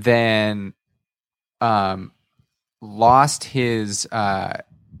and then lost his,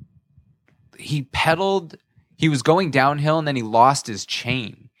 he pedaled. He was going downhill and then he lost his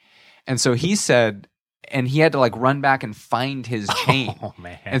chain. And so he said, and he had to like run back and find his chain. Oh,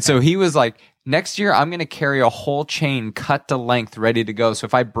 man. And so he was like, next year I'm going to carry a whole chain cut to length ready to go. So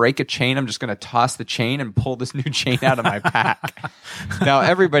if I break a chain, I'm just going to toss the chain and pull this new chain out of my pack. Now,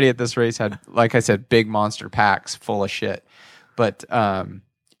 everybody at this race had, like I said, big monster packs full of shit. But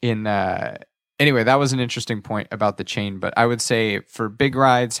anyway, that was an interesting point about the chain. But I would say for big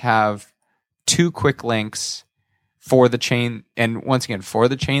rides, have 2 quick links for the chain, and once again, for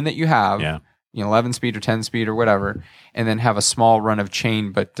the chain that you have, 11 speed or 10 speed or whatever, and then have a small run of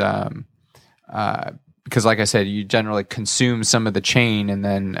chain, but because like I said, you generally consume some of the chain, and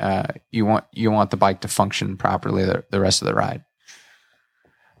then you want the bike to function properly the rest of the ride.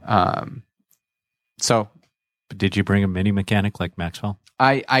 So, did you bring a mini mechanic like Maxwell?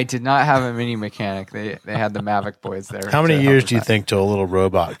 I did not have a mini mechanic. They had the Mavic boys there. How many years do you think till a little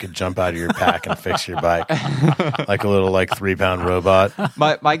robot could jump out of your pack and fix your bike? Like a little 3-pound robot?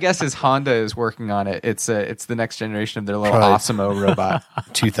 My guess is Honda is working on it. It's the next generation of their little Osmo robot.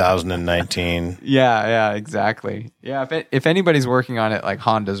 2019. Yeah, exactly. Yeah, if anybody's working on it, like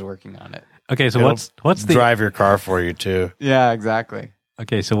Honda's working on it. Okay, so what's the drive your car for you too? Yeah, exactly.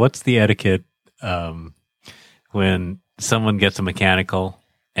 Okay, so what's the etiquette when someone gets a mechanical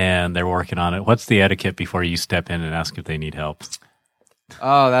and they're working on it? What's the etiquette before you step in and ask if they need help?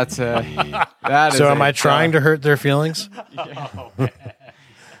 Oh, that is. So am I trying to hurt their feelings?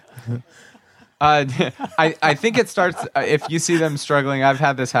 I think it starts if you see them struggling. I've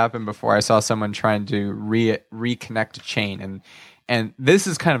had this happen before. I saw someone trying to reconnect a chain, and this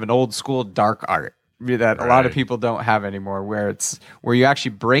is kind of an old school dark art that a lot of people don't have anymore, where you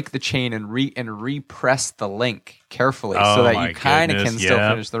actually break the chain and repress the link carefully so that you kind of can still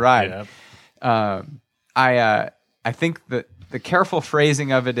finish the ride. I think that the careful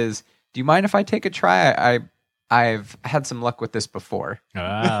phrasing of it is, do you mind if I take a try? I've had some luck with this before.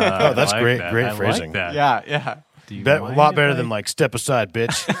 Oh, that's great. Great phrasing. Like that. Yeah. A lot better than step aside,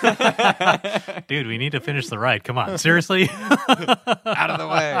 bitch. Dude, we need to finish the ride. Come on. Seriously? Out of the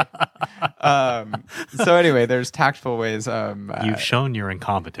way. So anyway, there's tactful ways. You've shown your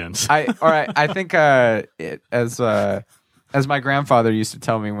incompetence. I think as my grandfather used to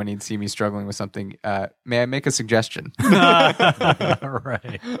tell me when he'd see me struggling with something, may I make a suggestion?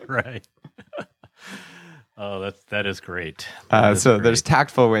 Right. Oh, that is great. There's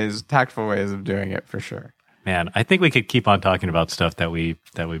tactful ways of doing it for sure. Man, I think we could keep on talking about stuff that we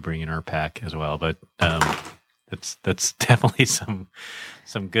bring in our pack as well, but that's definitely some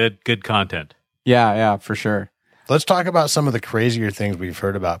good content. Yeah, for sure. Let's talk about some of the crazier things we've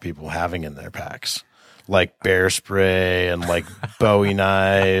heard about people having in their packs, like bear spray and Bowie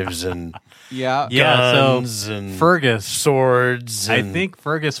knives and guns so and Fergus swords. I think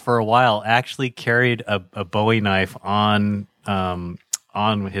Fergus for a while actually carried a Bowie knife on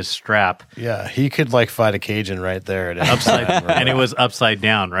his strap. Yeah, he could fight a Cajun right there. And it was upside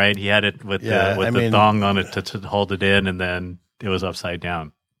down, right? He had it with the thong on it to hold it in, and then it was upside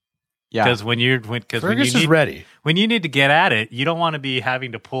down. Yeah, because Fergus is ready. When you need to get at it, you don't want to be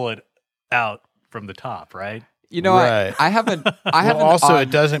having to pull it out from the top, right? You know, Right. I haven't. I haven't. Also, it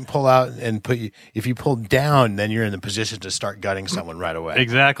doesn't pull out and put you. If you pull down, then you're in the position to start gutting someone right away.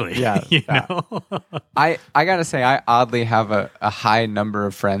 Exactly. Yeah, You yeah. know? I gotta say, I oddly have a high number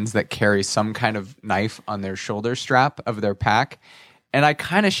of friends that carry some kind of knife on their shoulder strap of their pack. And I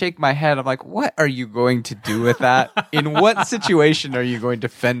kind of shake my head. I'm like, what are you going to do with that? In what situation are you going to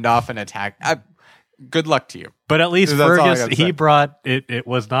fend off an attack? Good luck to you. But at least That's all I Fergus, gotta he say. brought it. It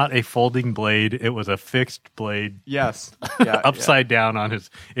was not a folding blade; it was a fixed blade, Yes. Yeah, upside down on his.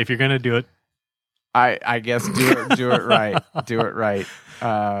 If you're gonna do it, I guess do it right. Do it right.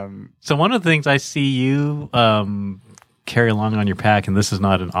 so one of the things I see you carry along on your pack, and this is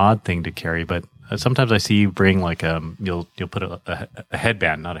not an odd thing to carry, but sometimes I see you bring like you'll put a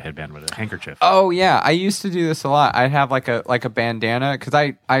headband, not a headband, but a handkerchief. Oh yeah, I used to do this a lot. I'd have like a bandana because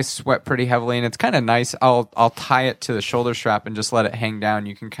I sweat pretty heavily, and it's kind of nice. I'll tie it to the shoulder strap and just let it hang down.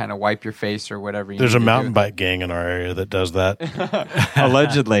 You can kind of wipe your face or whatever. There's need a to mountain do. bike gang in our area that does that.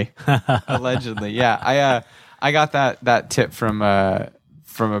 Allegedly. Yeah, I got that tip from a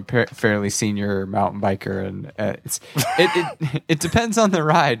fairly senior mountain biker, and it depends on the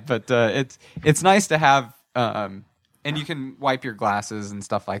ride, but it's nice to have, and you can wipe your glasses and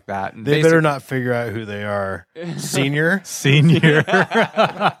stuff like that. And They better not figure out who they are. Senior, Senior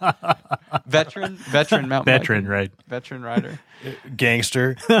veteran mountain veteran, biker. right? Veteran rider.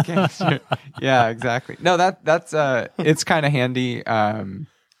 gangster. Yeah, exactly. No, that's it's kind of handy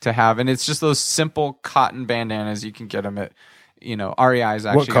to have, and it's just those simple cotton bandanas. You can get them at, REI's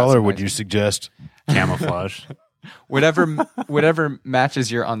actually. What got color some would nice- you suggest? Camouflage. whatever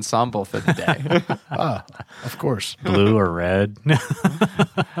matches your ensemble for the day. Of course. Blue or red.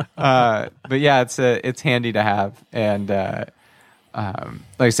 But yeah, it's handy to have, and like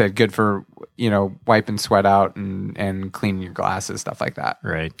I said, good for wiping sweat out and cleaning your glasses, stuff like that.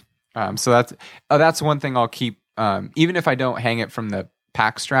 Right. So that's one thing I'll keep. Even if I don't hang it from the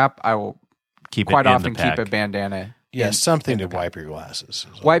pack strap, I will Keep quite it in often the pack. keep a bandana. Yeah, in- something in to the pack. wipe your glasses.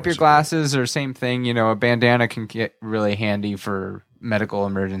 is Wipe your always a glasses, or same thing. A bandana can get really handy for medical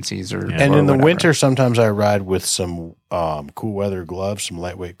emergencies or. Yeah. And or in the whatever. winter, sometimes I ride with some cool weather gloves, some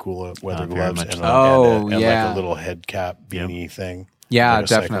lightweight cool weather very gloves, much and, so. and yeah. like a little head cap beanie thing. Yeah, like a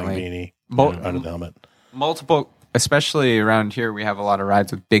cycling definitely. beanie Mo- under the helmet. Multiple, especially around here, we have a lot of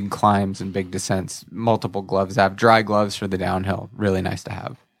rides with big climbs and big descents. Multiple gloves. I have dry gloves for the downhill. Really nice to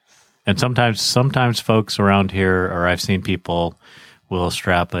have. And sometimes folks around here, or I've seen people, will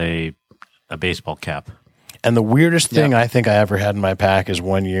strap a baseball cap. And the weirdest thing I think I ever had in my pack is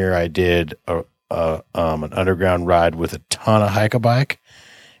one year I did an underground ride with a ton of hike-a-bike,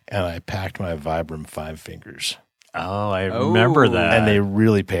 and I packed my Vibram 5 fingers, Oh, I remember that. and they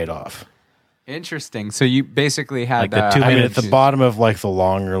really paid off. Interesting. So you basically had Like the 2 I mean, minutes. at the bottom of like the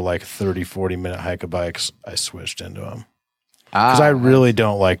longer, like 30, 40-minute hike-a-bikes, I switched into them. Because I really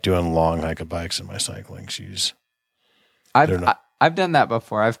don't like doing long hike-a-bikes in my cycling shoes. they're not- I've done that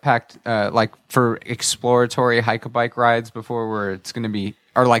before. I've packed like for exploratory hike-a-bike rides before, where it's going to be,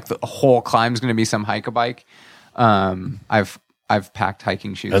 or like the whole climb's going to be some hike-a-bike. I've packed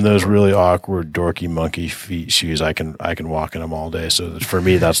hiking shoes. And those before. really awkward, dorky monkey feet shoes, I can walk in them all day. So for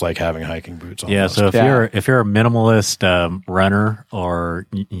me, that's like having hiking boots. Yeah, Almost. so if Yeah. you're a minimalist barefooted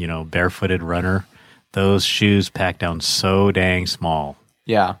or barefooted runner, those shoes pack down so dang small.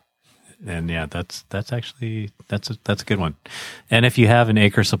 Yeah. And yeah, that's actually that's a good one. And if you have an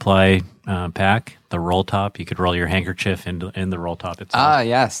Acre Supply pack, the roll top, you could roll your handkerchief in the roll top itself.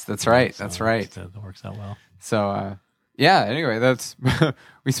 Yes, that's right. So That's right. That works out well. So, yeah, anyway, that's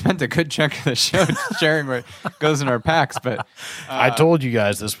we spent a good chunk of the show sharing what goes in our packs, but I told you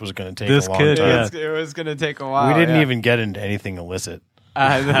guys this was going to take This a long could, time. yeah. it was going to take a while. We didn't yeah. even get into anything illicit.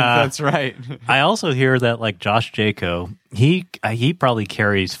 That's right. I also hear that like Josh Jaco, he probably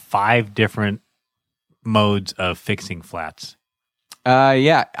carries 5 different modes of fixing flats.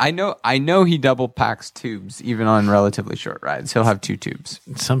 Yeah, I know he double packs tubes even on relatively short rides. He'll have 2 tubes.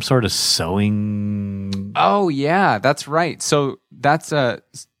 Some sort of sewing. Oh yeah, that's right. So that's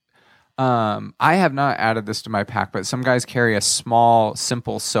I have not added this to my pack, but some guys carry a small,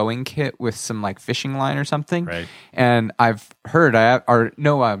 simple sewing kit with some like fishing line or something. Right. And I've heard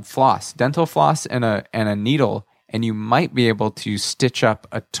floss, dental floss, and a needle, and you might be able to stitch up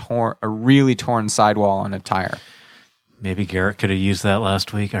a really torn sidewall on a tire. Maybe Garrett could have used that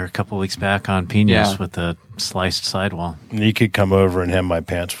last week or a couple weeks back on Pinos Yeah. with the sliced sidewall And you could come over and hem my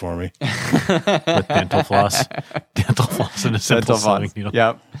pants for me. with dental floss. Dental floss and a simple Dental sewing floss. needle.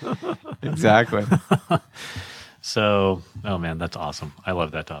 Yep. Exactly. So, oh man, that's awesome. I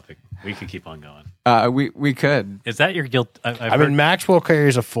love that topic. We could keep on going. We could. Is that your guilt? I mean, Maxwell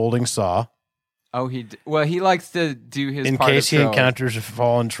carries a folding saw. Oh, he likes to do his in part case of he trail. encounters a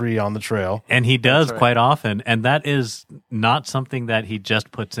fallen tree on the trail. And he does That's right. quite often, and that is not something that he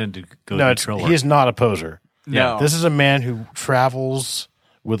just puts in to go No, do trail work. he is not a poser. No. This is a man who travels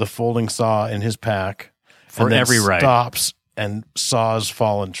with a folding saw in his pack For and then every ride. stops and saws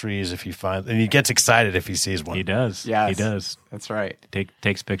fallen trees if he finds, and he gets excited if he sees one. He does. Yes. He does. That's right.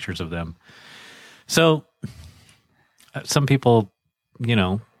 Takes pictures of them. So some people,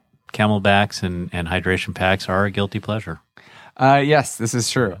 camelbacks and hydration packs are a guilty pleasure. Yes, this is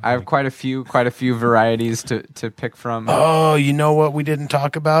true. I have quite a few varieties to pick from. Oh, you know what we didn't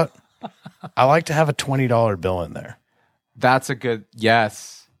talk about? I like to have a $20 bill in there That's a good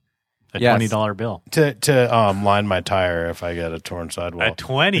yes. A Yes. $20 bill. to line my tire if I get a torn sidewall. A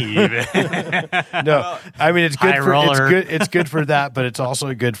 20 even. No, I mean it's good High for roller. it's good for that, but it's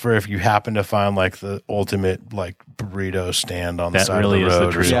also good for if you happen to find like the ultimate like burrito stand on the That side really of is the the road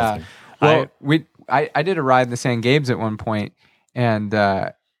or truth. something. Yeah. Well, I did a ride in the San Gabes at one point, and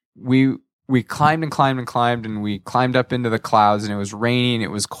we climbed and climbed and climbed, and we climbed up into the clouds, and it was raining,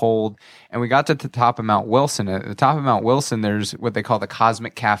 it was cold, and we got to the top of Mount Wilson. At the top of Mount Wilson, there's what they call the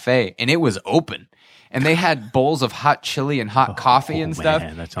Cosmic Cafe, and it was open. And they had bowls of hot chili and hot coffee and stuff.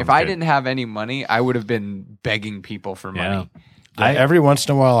 man, that sounds If I good. didn't have any money, I would have been begging people for money. Yeah, every once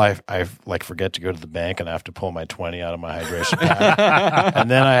in a while, I like forget to go to the bank and I have to pull my 20 out of my hydration pack, and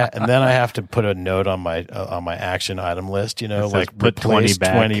then I have to put a note on my action item list. says Like put 20 replace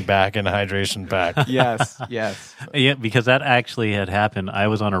back. 20 back in a hydration pack. Yes, yes. Yeah, because that actually had happened. I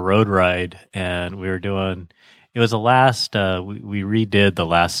was on a road ride, and we were doing. It was the last. We redid the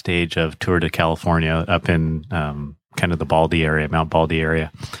last stage of Tour de California up in kind of the Baldy area, Mount Baldy area,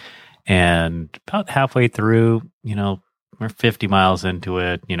 and about halfway through, we're 50 miles into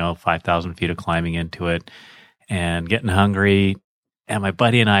it. 5,000 feet of climbing into it, and getting hungry. And my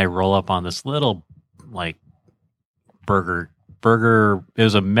buddy and I roll up on this little like burger. It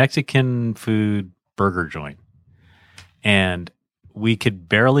was a Mexican food burger joint. And we could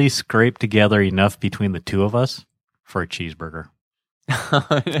barely scrape together enough between the two of us for a cheeseburger.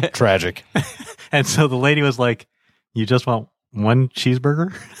 Tragic. And so the lady was like, "You just want one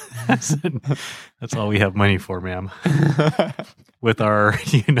cheeseburger?" I said, "That's all we have money for, ma'am." With our,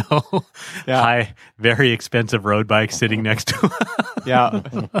 high, very expensive road bike sitting next to us. Yeah.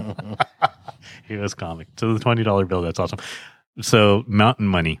 He was comic. So the $20 bill, that's awesome. So mountain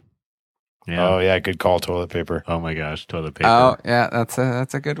money. Yeah. Oh yeah, good call. Toilet paper. Oh my gosh, toilet paper. Oh, yeah,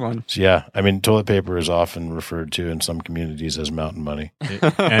 that's a good one. So, yeah, I mean toilet paper is often referred to in some communities as mountain money.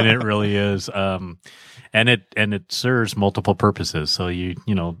 And it really is. And it serves multiple purposes. So you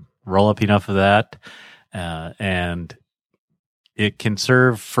roll up enough of that, and it can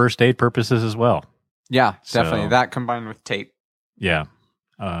serve first aid purposes as well. Yeah, definitely. So- That combined with tape. Yeah.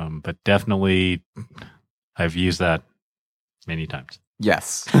 But definitely I've used that many times.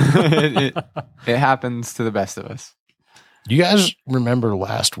 Yes. it happens to the best of us. You guys remember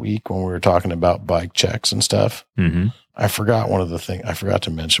last week when we were talking about bike checks and stuff? Mm-hmm. I forgot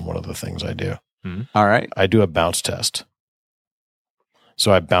to mention one of the things I do. All right. I do a bounce test.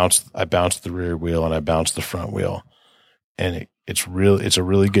 So I bounce the rear wheel and I bounce the front wheel, and it's a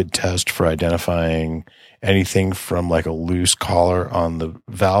really good test for identifying anything from like a loose collar on the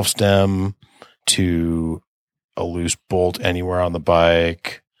valve stem to a loose bolt anywhere on the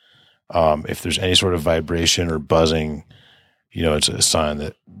bike. If there's any sort of vibration or buzzing, it's a sign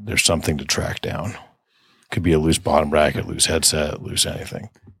that there's something to track down. Could be a loose bottom bracket, loose headset, loose anything.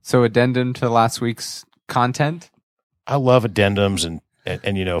 So addendum to last week's content. I love addendums and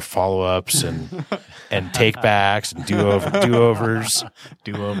follow-ups and take backs and do-overs.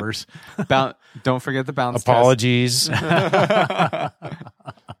 Do-overs. Don't forget the bounce Apologies.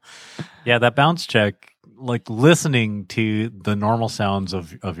 Yeah, that bounce check, like listening to the normal sounds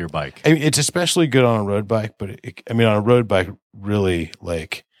of your bike. I mean, it's especially good on a road bike, but on a road bike, really,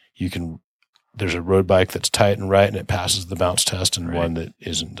 like there's a road bike that's tight and right and it passes the bounce test, and Right. one that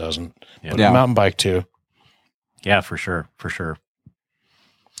doesn't. Yeah. But Yeah. a mountain bike too. Yeah, for sure. For sure.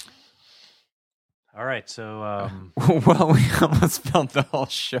 All right. So, test. Well, we almost spelled the whole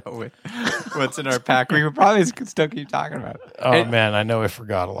show with what's in our pack. We could probably still keep talking about it. Oh And- man, I know I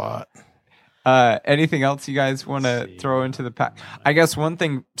forgot a lot. Anything else you guys want to see. throw into the pack? I guess one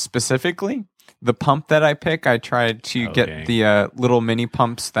thing specifically, the pump that I pick, I tried to Okay. get the little mini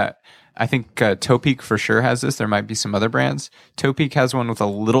pumps that I think Topeak for sure has this. There might be some other brands. Topeak has one with a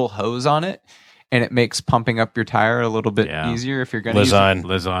little hose on it, and it makes pumping up your tire a little bit Yeah. easier if you're going to use it.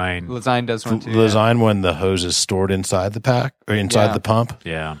 Lezyne. Lezyne does one too. Lezyne, when the hose is stored inside the pack or inside Yeah. the pump,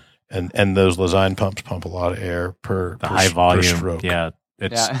 yeah, and those Lezyne pumps pump a lot of air per the per, high per volume. stroke. Yeah.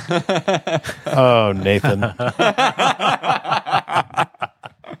 It's Yeah. Oh, Nathan.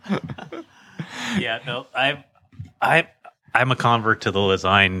 yeah. No, I'm a convert to the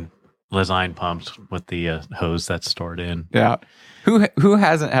Lezyne pumps with the hose that's stored in. Yeah. Who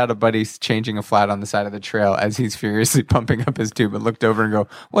hasn't had a buddy changing a flat on the side of the trail as he's furiously pumping up his tube and looked over and go,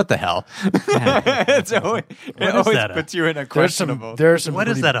 "What the hell?" it always that, puts you in a questionable. There's some What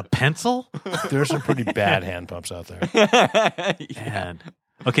is that? A pencil? There's some pretty bad hand pumps out there. Man.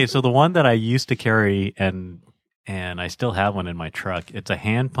 Okay, so the one that I used to carry and I still have one in my truck. It's a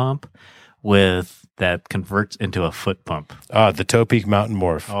hand pump that converts into a foot pump. The Toe Peak Mountain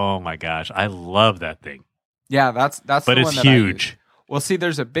Morph. Oh my gosh, I love that thing. Yeah, that's. But the it's one that I huge. use. Well, see,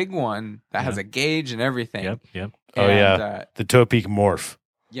 there's a big one that has a gauge and everything. Yep. Oh, yeah. The Toe Peak Morph.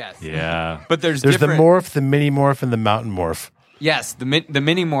 Yes. Yeah. But there's the different... Morph, the Mini Morph, and the Mountain Morph. Yes, the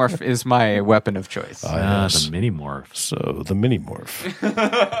mini morph is my weapon of choice. Yes. The mini morph. So the Mini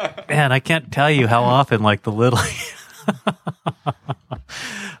Morph. Man, I can't tell you how often, like the little,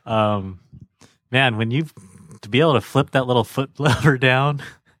 man, when to be able to flip that little foot lever down,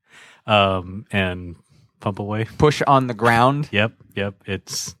 and pump away, Push on the ground, Yep.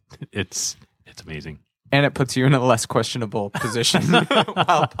 It's amazing. and it puts you in a less questionable position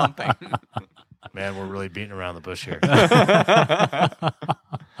while pumping. Man, we're really beating around the bush here.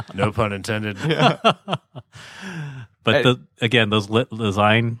 No pun intended. But those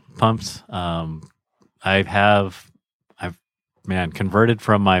Lezyne pumps, I've converted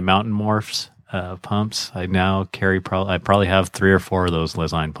from my Mountain Morphs pumps. I now carry I probably have 3 or 4 of those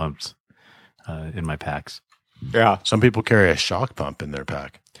Lezyne pumps in my packs. Yeah, Some people carry a shock pump in their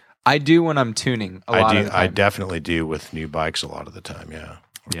pack. I do when I'm tuning. I definitely do with new bikes a lot of the time. Yeah.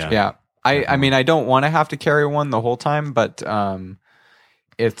 Yeah. I mean, I don't want to have to carry one the whole time, but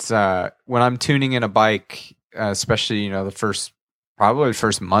it's when I'm tuning in a bike, especially the first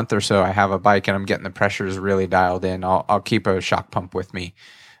month or so I have a bike and I'm getting the pressures really dialed in. I'll keep a shock pump with me.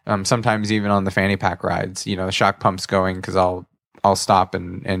 Sometimes even on the fanny pack rides, the shock pump's going because I'll stop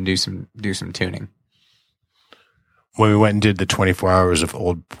and do some tuning. When we went and did the 24 hours of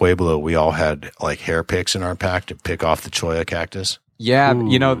Old Pueblo, we all had like hair picks in our pack to pick off the cholla cactus. Yeah,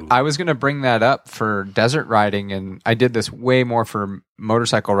 Ooh. I was going to bring that up for desert riding, and I did this way more for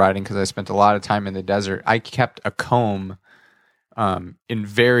motorcycle riding because I spent a lot of time in the desert. I kept a comb in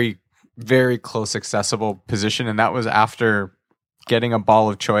very, very close accessible position, and that was after getting a ball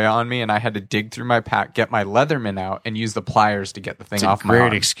of cholla on me, and I had to dig through my pack, get my Leatherman out, and use the pliers to get the thing It's off a my great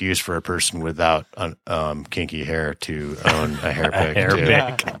arm. excuse for a person without kinky hair to own a hair pick. Hair too.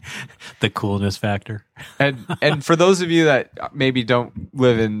 pick. The coolness factor. And for those of you that maybe don't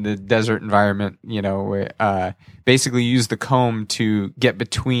live in the desert environment, basically use the comb to get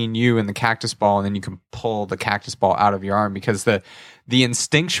between you and the cactus ball, and then you can pull the cactus ball out of your arm because the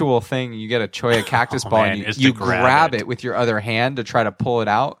instinctual thing, you get a cholla cactus ball man, and is you to grab grab it. it with your other hand to try to pull it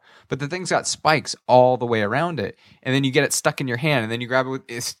out. But the thing's got spikes all the way around it. And then you get it stuck in your hand and then you grab it.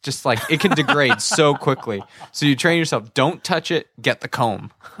 It's just like, it can degrade so quickly. So you train yourself, don't touch it, get the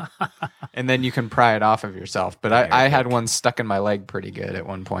comb. And then you can pry it off of yourself. But I had one stuck in my leg pretty good at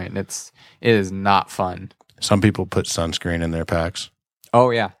one point. And it is not fun. Some people put sunscreen in their packs.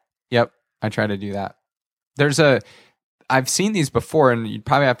 Oh, yeah. Yep. I try to do that. I've seen these before, and you'd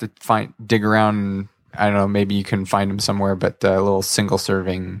probably have to dig around. And, I don't know, maybe you can find them somewhere, but little single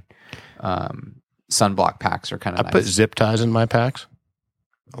serving sunblock packs are kind of nice. I put zip ties in my packs.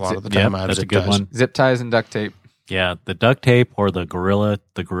 A lot of the time I have that's a zip good ties. one. Zip ties and duct tape. Yeah, the duct tape or the gorilla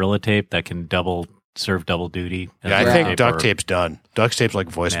tape that can serve double duty. Yeah, I Duct think tape duct or- tape's done. Duct tape's like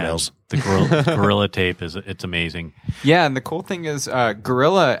Man, voicemails. the gorilla tape it's amazing. Yeah, and the cool thing is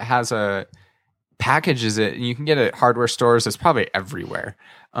Gorilla has a packages it, and you can get it at hardware stores. It's probably everywhere.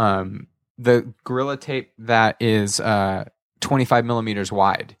 The Gorilla tape that is 25 millimeters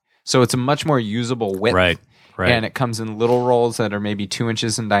wide. So it's a much more usable width. Right. And it comes in little rolls that are maybe 2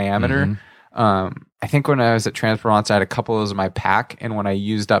 inches in diameter. Mm-hmm. I think when I was at Transparence, I had a couple of those in my pack. And when I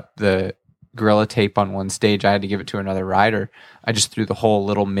used up the Gorilla tape on one stage, I had to give it to another rider. I just threw the whole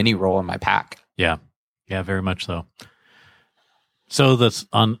little mini roll in my pack. Yeah, very much so. So this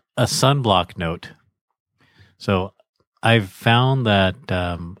on a sunblock note. So I've found that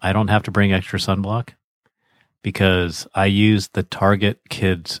I don't have to bring extra sunblock because I use the Target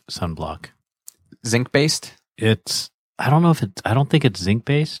Kids sunblock. Zinc based? I don't think it's zinc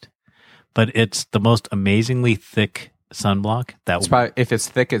based, but it's the most amazingly thick sunblock that If it's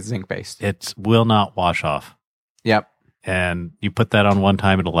thick, it's zinc based. it will not wash off. Yep. And you put that on one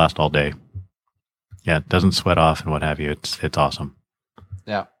time, it'll last all day. Yeah, it doesn't sweat off and what have you. It's awesome.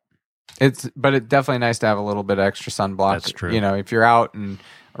 Yeah. But it's definitely nice to have a little bit of extra sunblock. That's true. If you're out and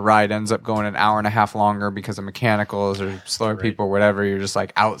a ride ends up going an hour and a half longer because of mechanicals or slower people or whatever, you're just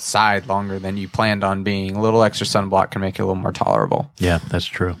like outside longer than you planned on being. A little extra sunblock can make it a little more tolerable. Yeah, that's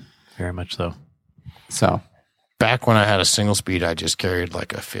true. Very much so. So back when I had a single speed, I just carried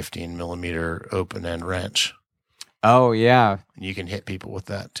like a 15 millimeter open end wrench. Oh yeah. You can hit people with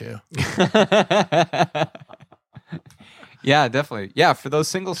that too. Yeah, definitely. Yeah, for those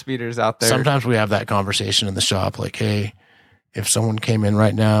single speeders out there. Sometimes we have that conversation in the shop, like, hey, if someone came in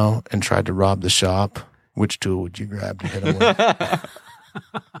right now and tried to rob the shop, which tool would you grab to hit them with?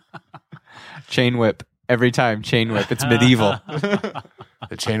 Chain whip. Every time, chain whip. It's medieval. The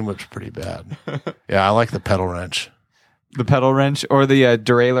chain whip's pretty bad. Yeah, I like the pedal wrench. The pedal wrench or the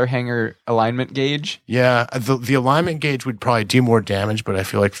derailleur hanger alignment gauge. Yeah, the alignment gauge would probably do more damage, but I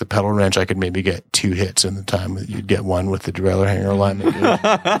feel like the pedal wrench, I could maybe get 2 hits in the time that you'd get one with the derailleur hanger alignment gauge.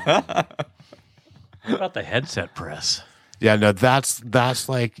 What about the headset press? Yeah, no, that's like that's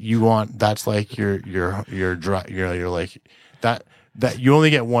like you're like that you only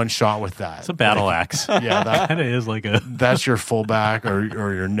get one shot with that. It's a battle axe. Yeah, that kind of is like a. That's your fullback or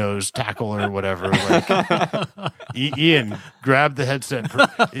your nose tackle or whatever. Like, Ian, grab the headset.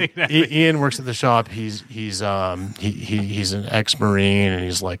 Exactly. Ian works at the shop. He's an ex-Marine and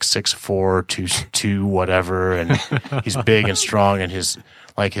he's like 6'4", 2 whatever, and he's big and strong, and his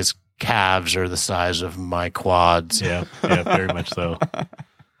calves are the size of my quads. Yeah, very much so.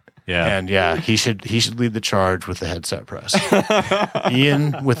 Yeah, and yeah, he should lead the charge with the headset press.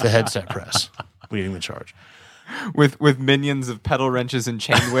 Ian with the headset press, leading the charge. With minions of pedal wrenches and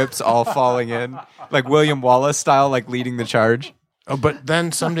chain whips all falling in, like William Wallace style, like leading the charge. Oh, but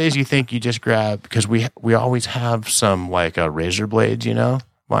then some days you think you just grab, because we always have some like razor blades,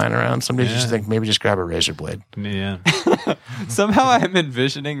 lying around. Some days you just think maybe just grab a razor blade. Yeah. Somehow I'm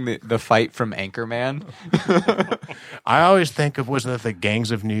envisioning the fight from Anchorman. I always think of, wasn't it the Gangs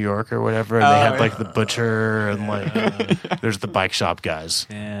of New York or whatever? And they had like the butcher and there's the bike shop guys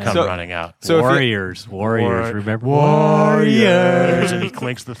come running out. So Warriors, remember? Warriors. And he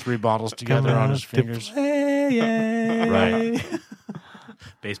clinks the 3 bottles together on his fingers. Right.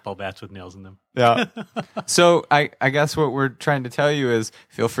 Baseball bats with nails in them. Yeah. So I guess what we're trying to tell you is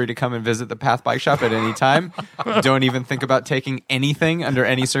feel free to come and visit the Path Bike Shop at any time. Don't even think about taking anything under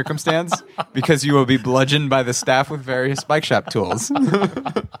any circumstance because you will be bludgeoned by the staff with various bike shop tools.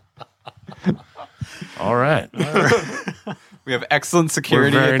 All right. We have excellent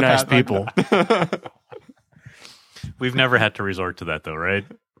security. We're very at the nice Path people. We've never had to resort to that though, right?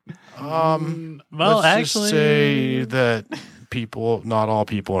 Well, let's actually, just say that not all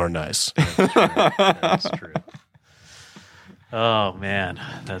people are nice. That's true. Oh man,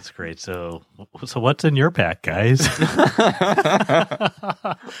 that's great. So what's in your pack, guys? Well,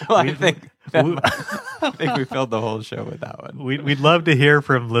 I think we filled the whole show with that one. We'd love to hear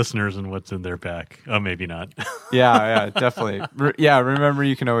from listeners and what's in their pack. Oh, maybe not. Yeah, definitely. Remember,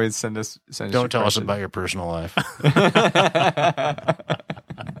 you can always send us. Don't tell us about your personal life.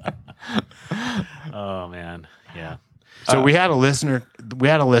 Oh man, yeah. So we had a listener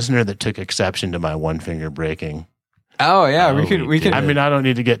that took exception to my one finger breaking. Oh yeah, Oh, we can. I mean, I don't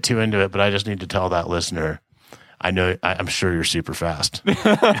need to get too into it, but I just need to tell that listener. I'm sure you're super fast.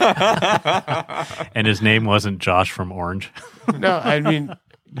 And his name wasn't Josh from Orange. No, I mean,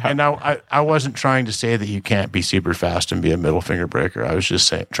 and I wasn't trying to say that you can't be super fast and be a middle finger breaker. I was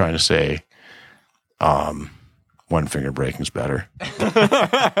just trying to say, one finger breaking is better.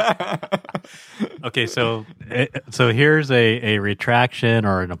 Okay, so here's a retraction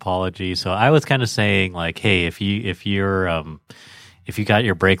or an apology. So I was kind of saying like, hey, if you got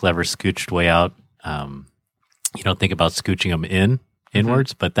your brake lever scooched way out, you don't think about scooching them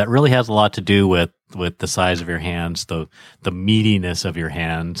inwards, but that really has a lot to do with the size of your hands, the meatiness of your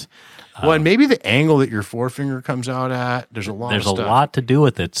hands. Well, and maybe the angle that your forefinger comes out at. There's a lot to do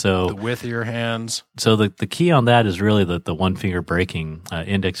with it. So the width of your hands. So the key on that is really the one finger braking,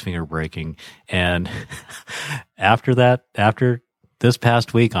 index finger braking. And after this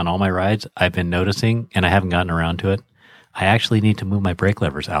past week on all my rides, I've been noticing, and I haven't gotten around to it, I actually need to move my brake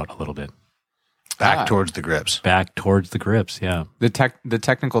levers out a little bit. Back towards the grips. Back towards the grips, yeah. The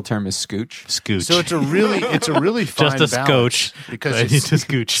technical term is scooch. Scooch. So it's a really fine just a balance scooch because I need to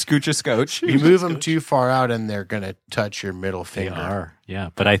scooch. Scooch a scotch. You move them too far out and they're going to touch your middle They finger. are, yeah.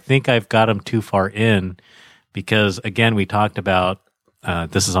 But I think I've got them too far in because, again, we talked about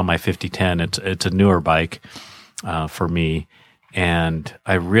this is on my 5010. It's a newer bike for me, and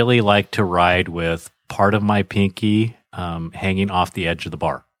I really like to ride with part of my pinky hanging off the edge of the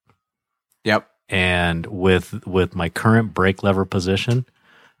bar. Yep. And with my current brake lever position,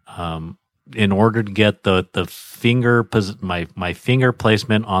 In order to get the finger my finger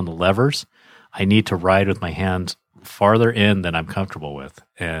placement on the levers, I need to ride with my hands farther in than I'm comfortable with.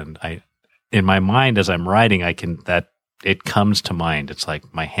 And in my mind, as I'm riding, it comes to mind. It's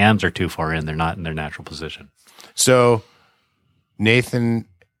like my hands are too far in; they're not in their natural position. So Nathan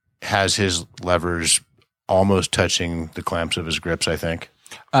has his levers almost touching the clamps of his grips, I think.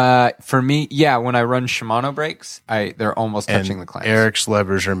 For me, yeah, when I run Shimano brakes, they're almost touching the clamps. Eric's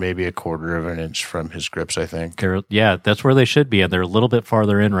levers are maybe a quarter of an inch from his grips, I think. That's where they should be, and they're a little bit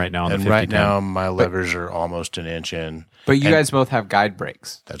farther in right now. And right now, my levers are almost an inch in. But you guys both have guide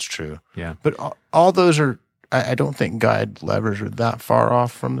brakes. That's true. Yeah. But all those are, I don't think guide levers are that far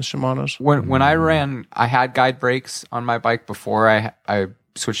off from the Shimanos. When I ran, I had guide brakes on my bike before I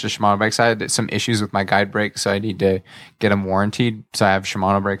switched to Shimano brakes. I had some issues with my guide brakes, so I need to get them warranted. So I have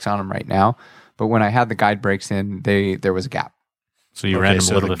Shimano brakes on them right now. But when I had the guide brakes in, there was a gap. So you ran them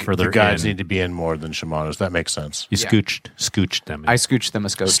a little bit further. The guides need to be in more than Shimanos. That makes sense. You scooched them. I scooched them a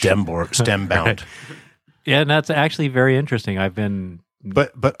scotch. Stem bound. Right. Yeah, and that's actually very interesting.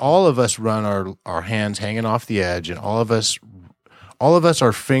 But all of us run our hands hanging off the edge, and all of us,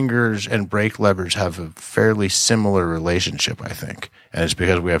 our fingers and brake levers have a fairly similar relationship, I think. And it's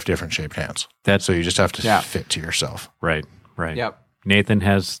because we have different shaped hands. So you just have to fit to yourself. Right. Yep. Nathan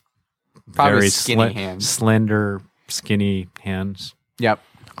has probably very skinny hands. Slender, skinny hands. Yep.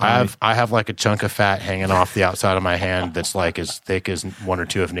 I have like a chunk of fat hanging off the outside of my hand that's like as thick as one or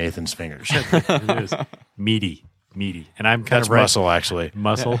two of Nathan's fingers. It is meaty, and I'm kind That's of right, muscle, actually.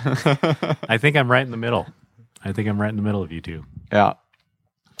 Muscle. I think I'm right in the middle. Of you two. Yeah.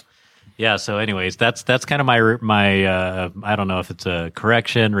 Yeah. So, anyways, that's kind of my I don't know if it's a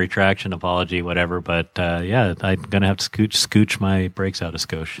correction, retraction, apology, whatever. But yeah, I'm gonna have to scooch my brakes out of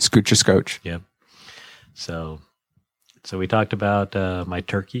scotch. Scooch a scotch. Yep. So we talked about my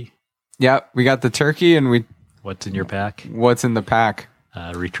turkey. Yeah, we got the turkey, and what's in your pack? What's in the pack?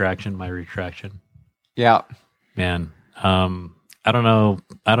 My retraction. Yeah. Man, I don't know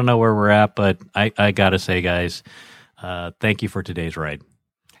where we're at, but I gotta say, guys, thank you for today's ride.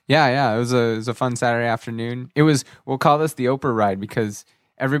 Yeah, it was a fun Saturday afternoon. We'll call this the Oprah ride because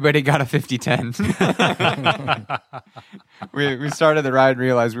everybody got a 50-10. We started the ride and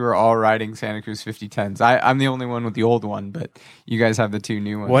realized we were all riding Santa Cruz 50-10s. I'm the only one with the old one, but you guys have the two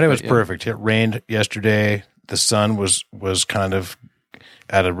new ones. Well, it was perfect. It rained yesterday. The sun was kind of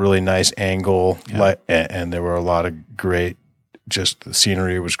at a really nice angle, and there were a lot of great. Just the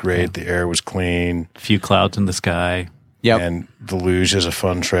scenery was great. The air was clean. A few clouds in the sky. Yep. And the luge is a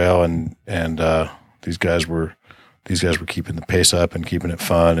fun trail, and these guys were keeping the pace up and keeping it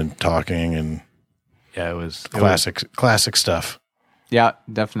fun and talking, and it was classic stuff. Yeah,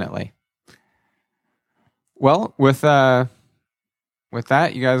 definitely. Well, with that,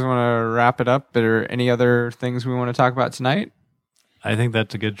 you guys want to wrap it up? Are there any other things we want to talk about tonight? I think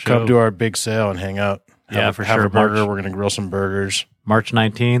that's a good show. Come to our big sale and hang out. Have a burger. We're going to grill some burgers. March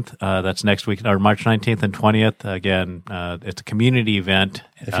 19th, that's next week, or March 19th and 20th. Again, it's a community event.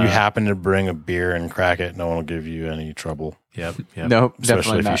 If you happen to bring a beer and crack it, no one will give you any trouble. Yep. Nope,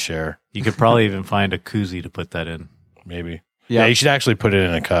 especially if not. you share. You could probably even find a koozie to put that in. Maybe. Yeah, you should actually put it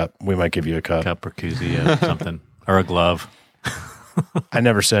in a cup. We might give you a cup. Cup or koozie, something. Or a glove. I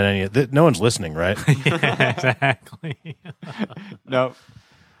never said any of that. No one's listening, right? Yeah, exactly. No.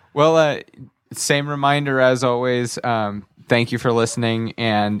 Well, same reminder as always. Thank you for listening.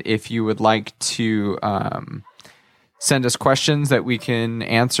 And if you would like to send us questions that we can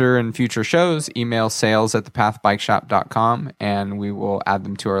answer in future shows, email sales@thepathbikeshop.com, and we will add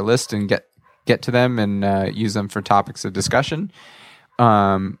them to our list and get to them and use them for topics of discussion.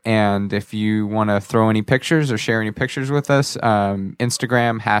 And if you want to throw any pictures or share any pictures with us,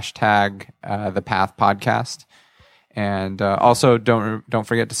 Instagram, #ThePathPodcast. And also, don't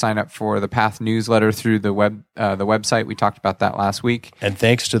forget to sign up for the Path newsletter through the website. We talked about that last week. And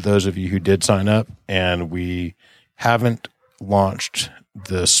thanks to those of you who did sign up. And we haven't launched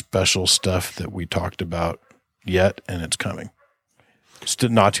the special stuff that we talked about yet, and it's coming. It's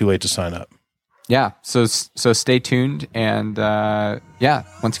not too late to sign up. Yeah, so stay tuned. And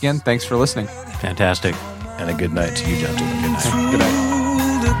once again, thanks for listening. Fantastic. And a good night to you, gentlemen. Good night.